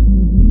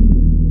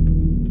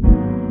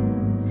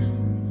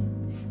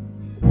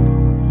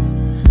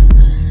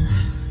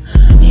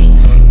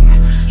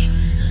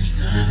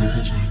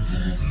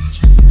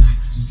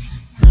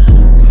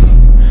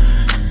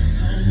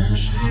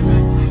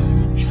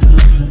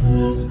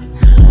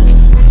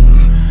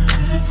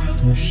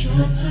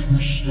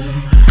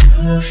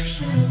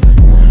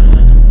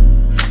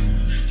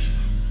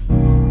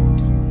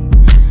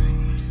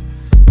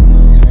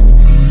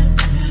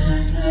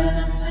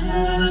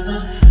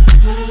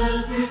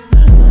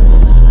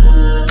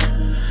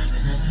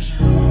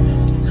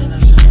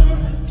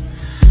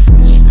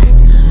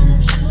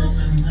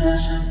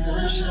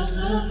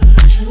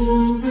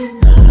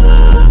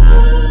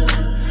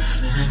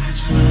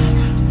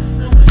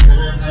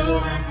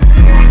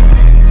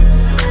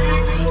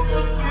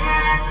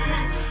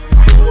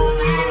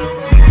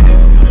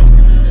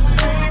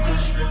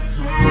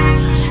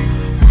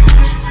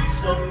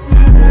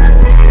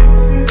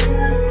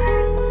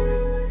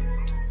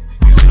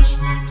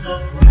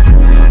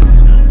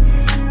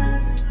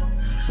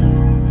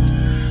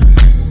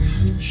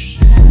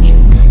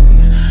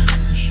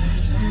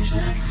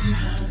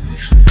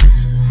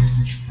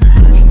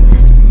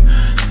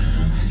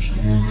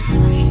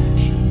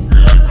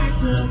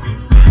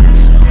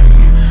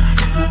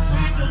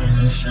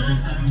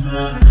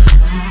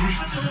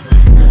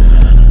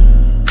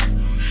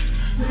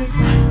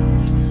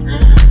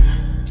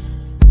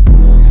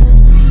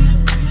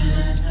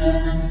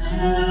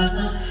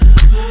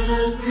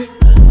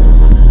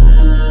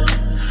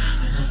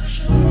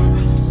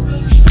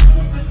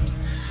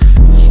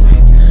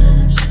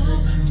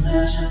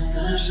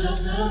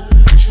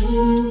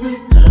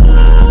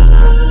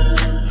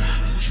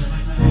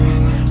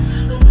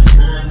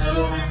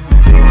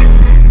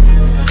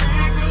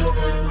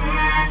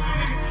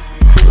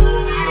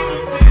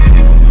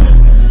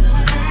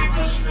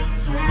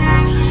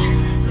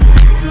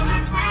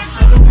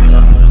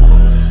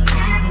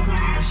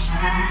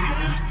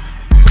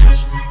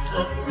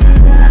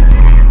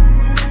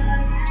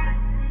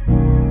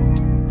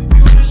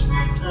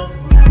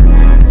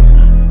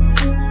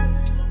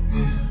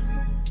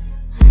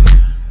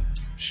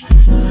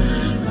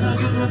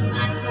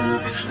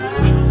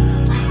 Sure.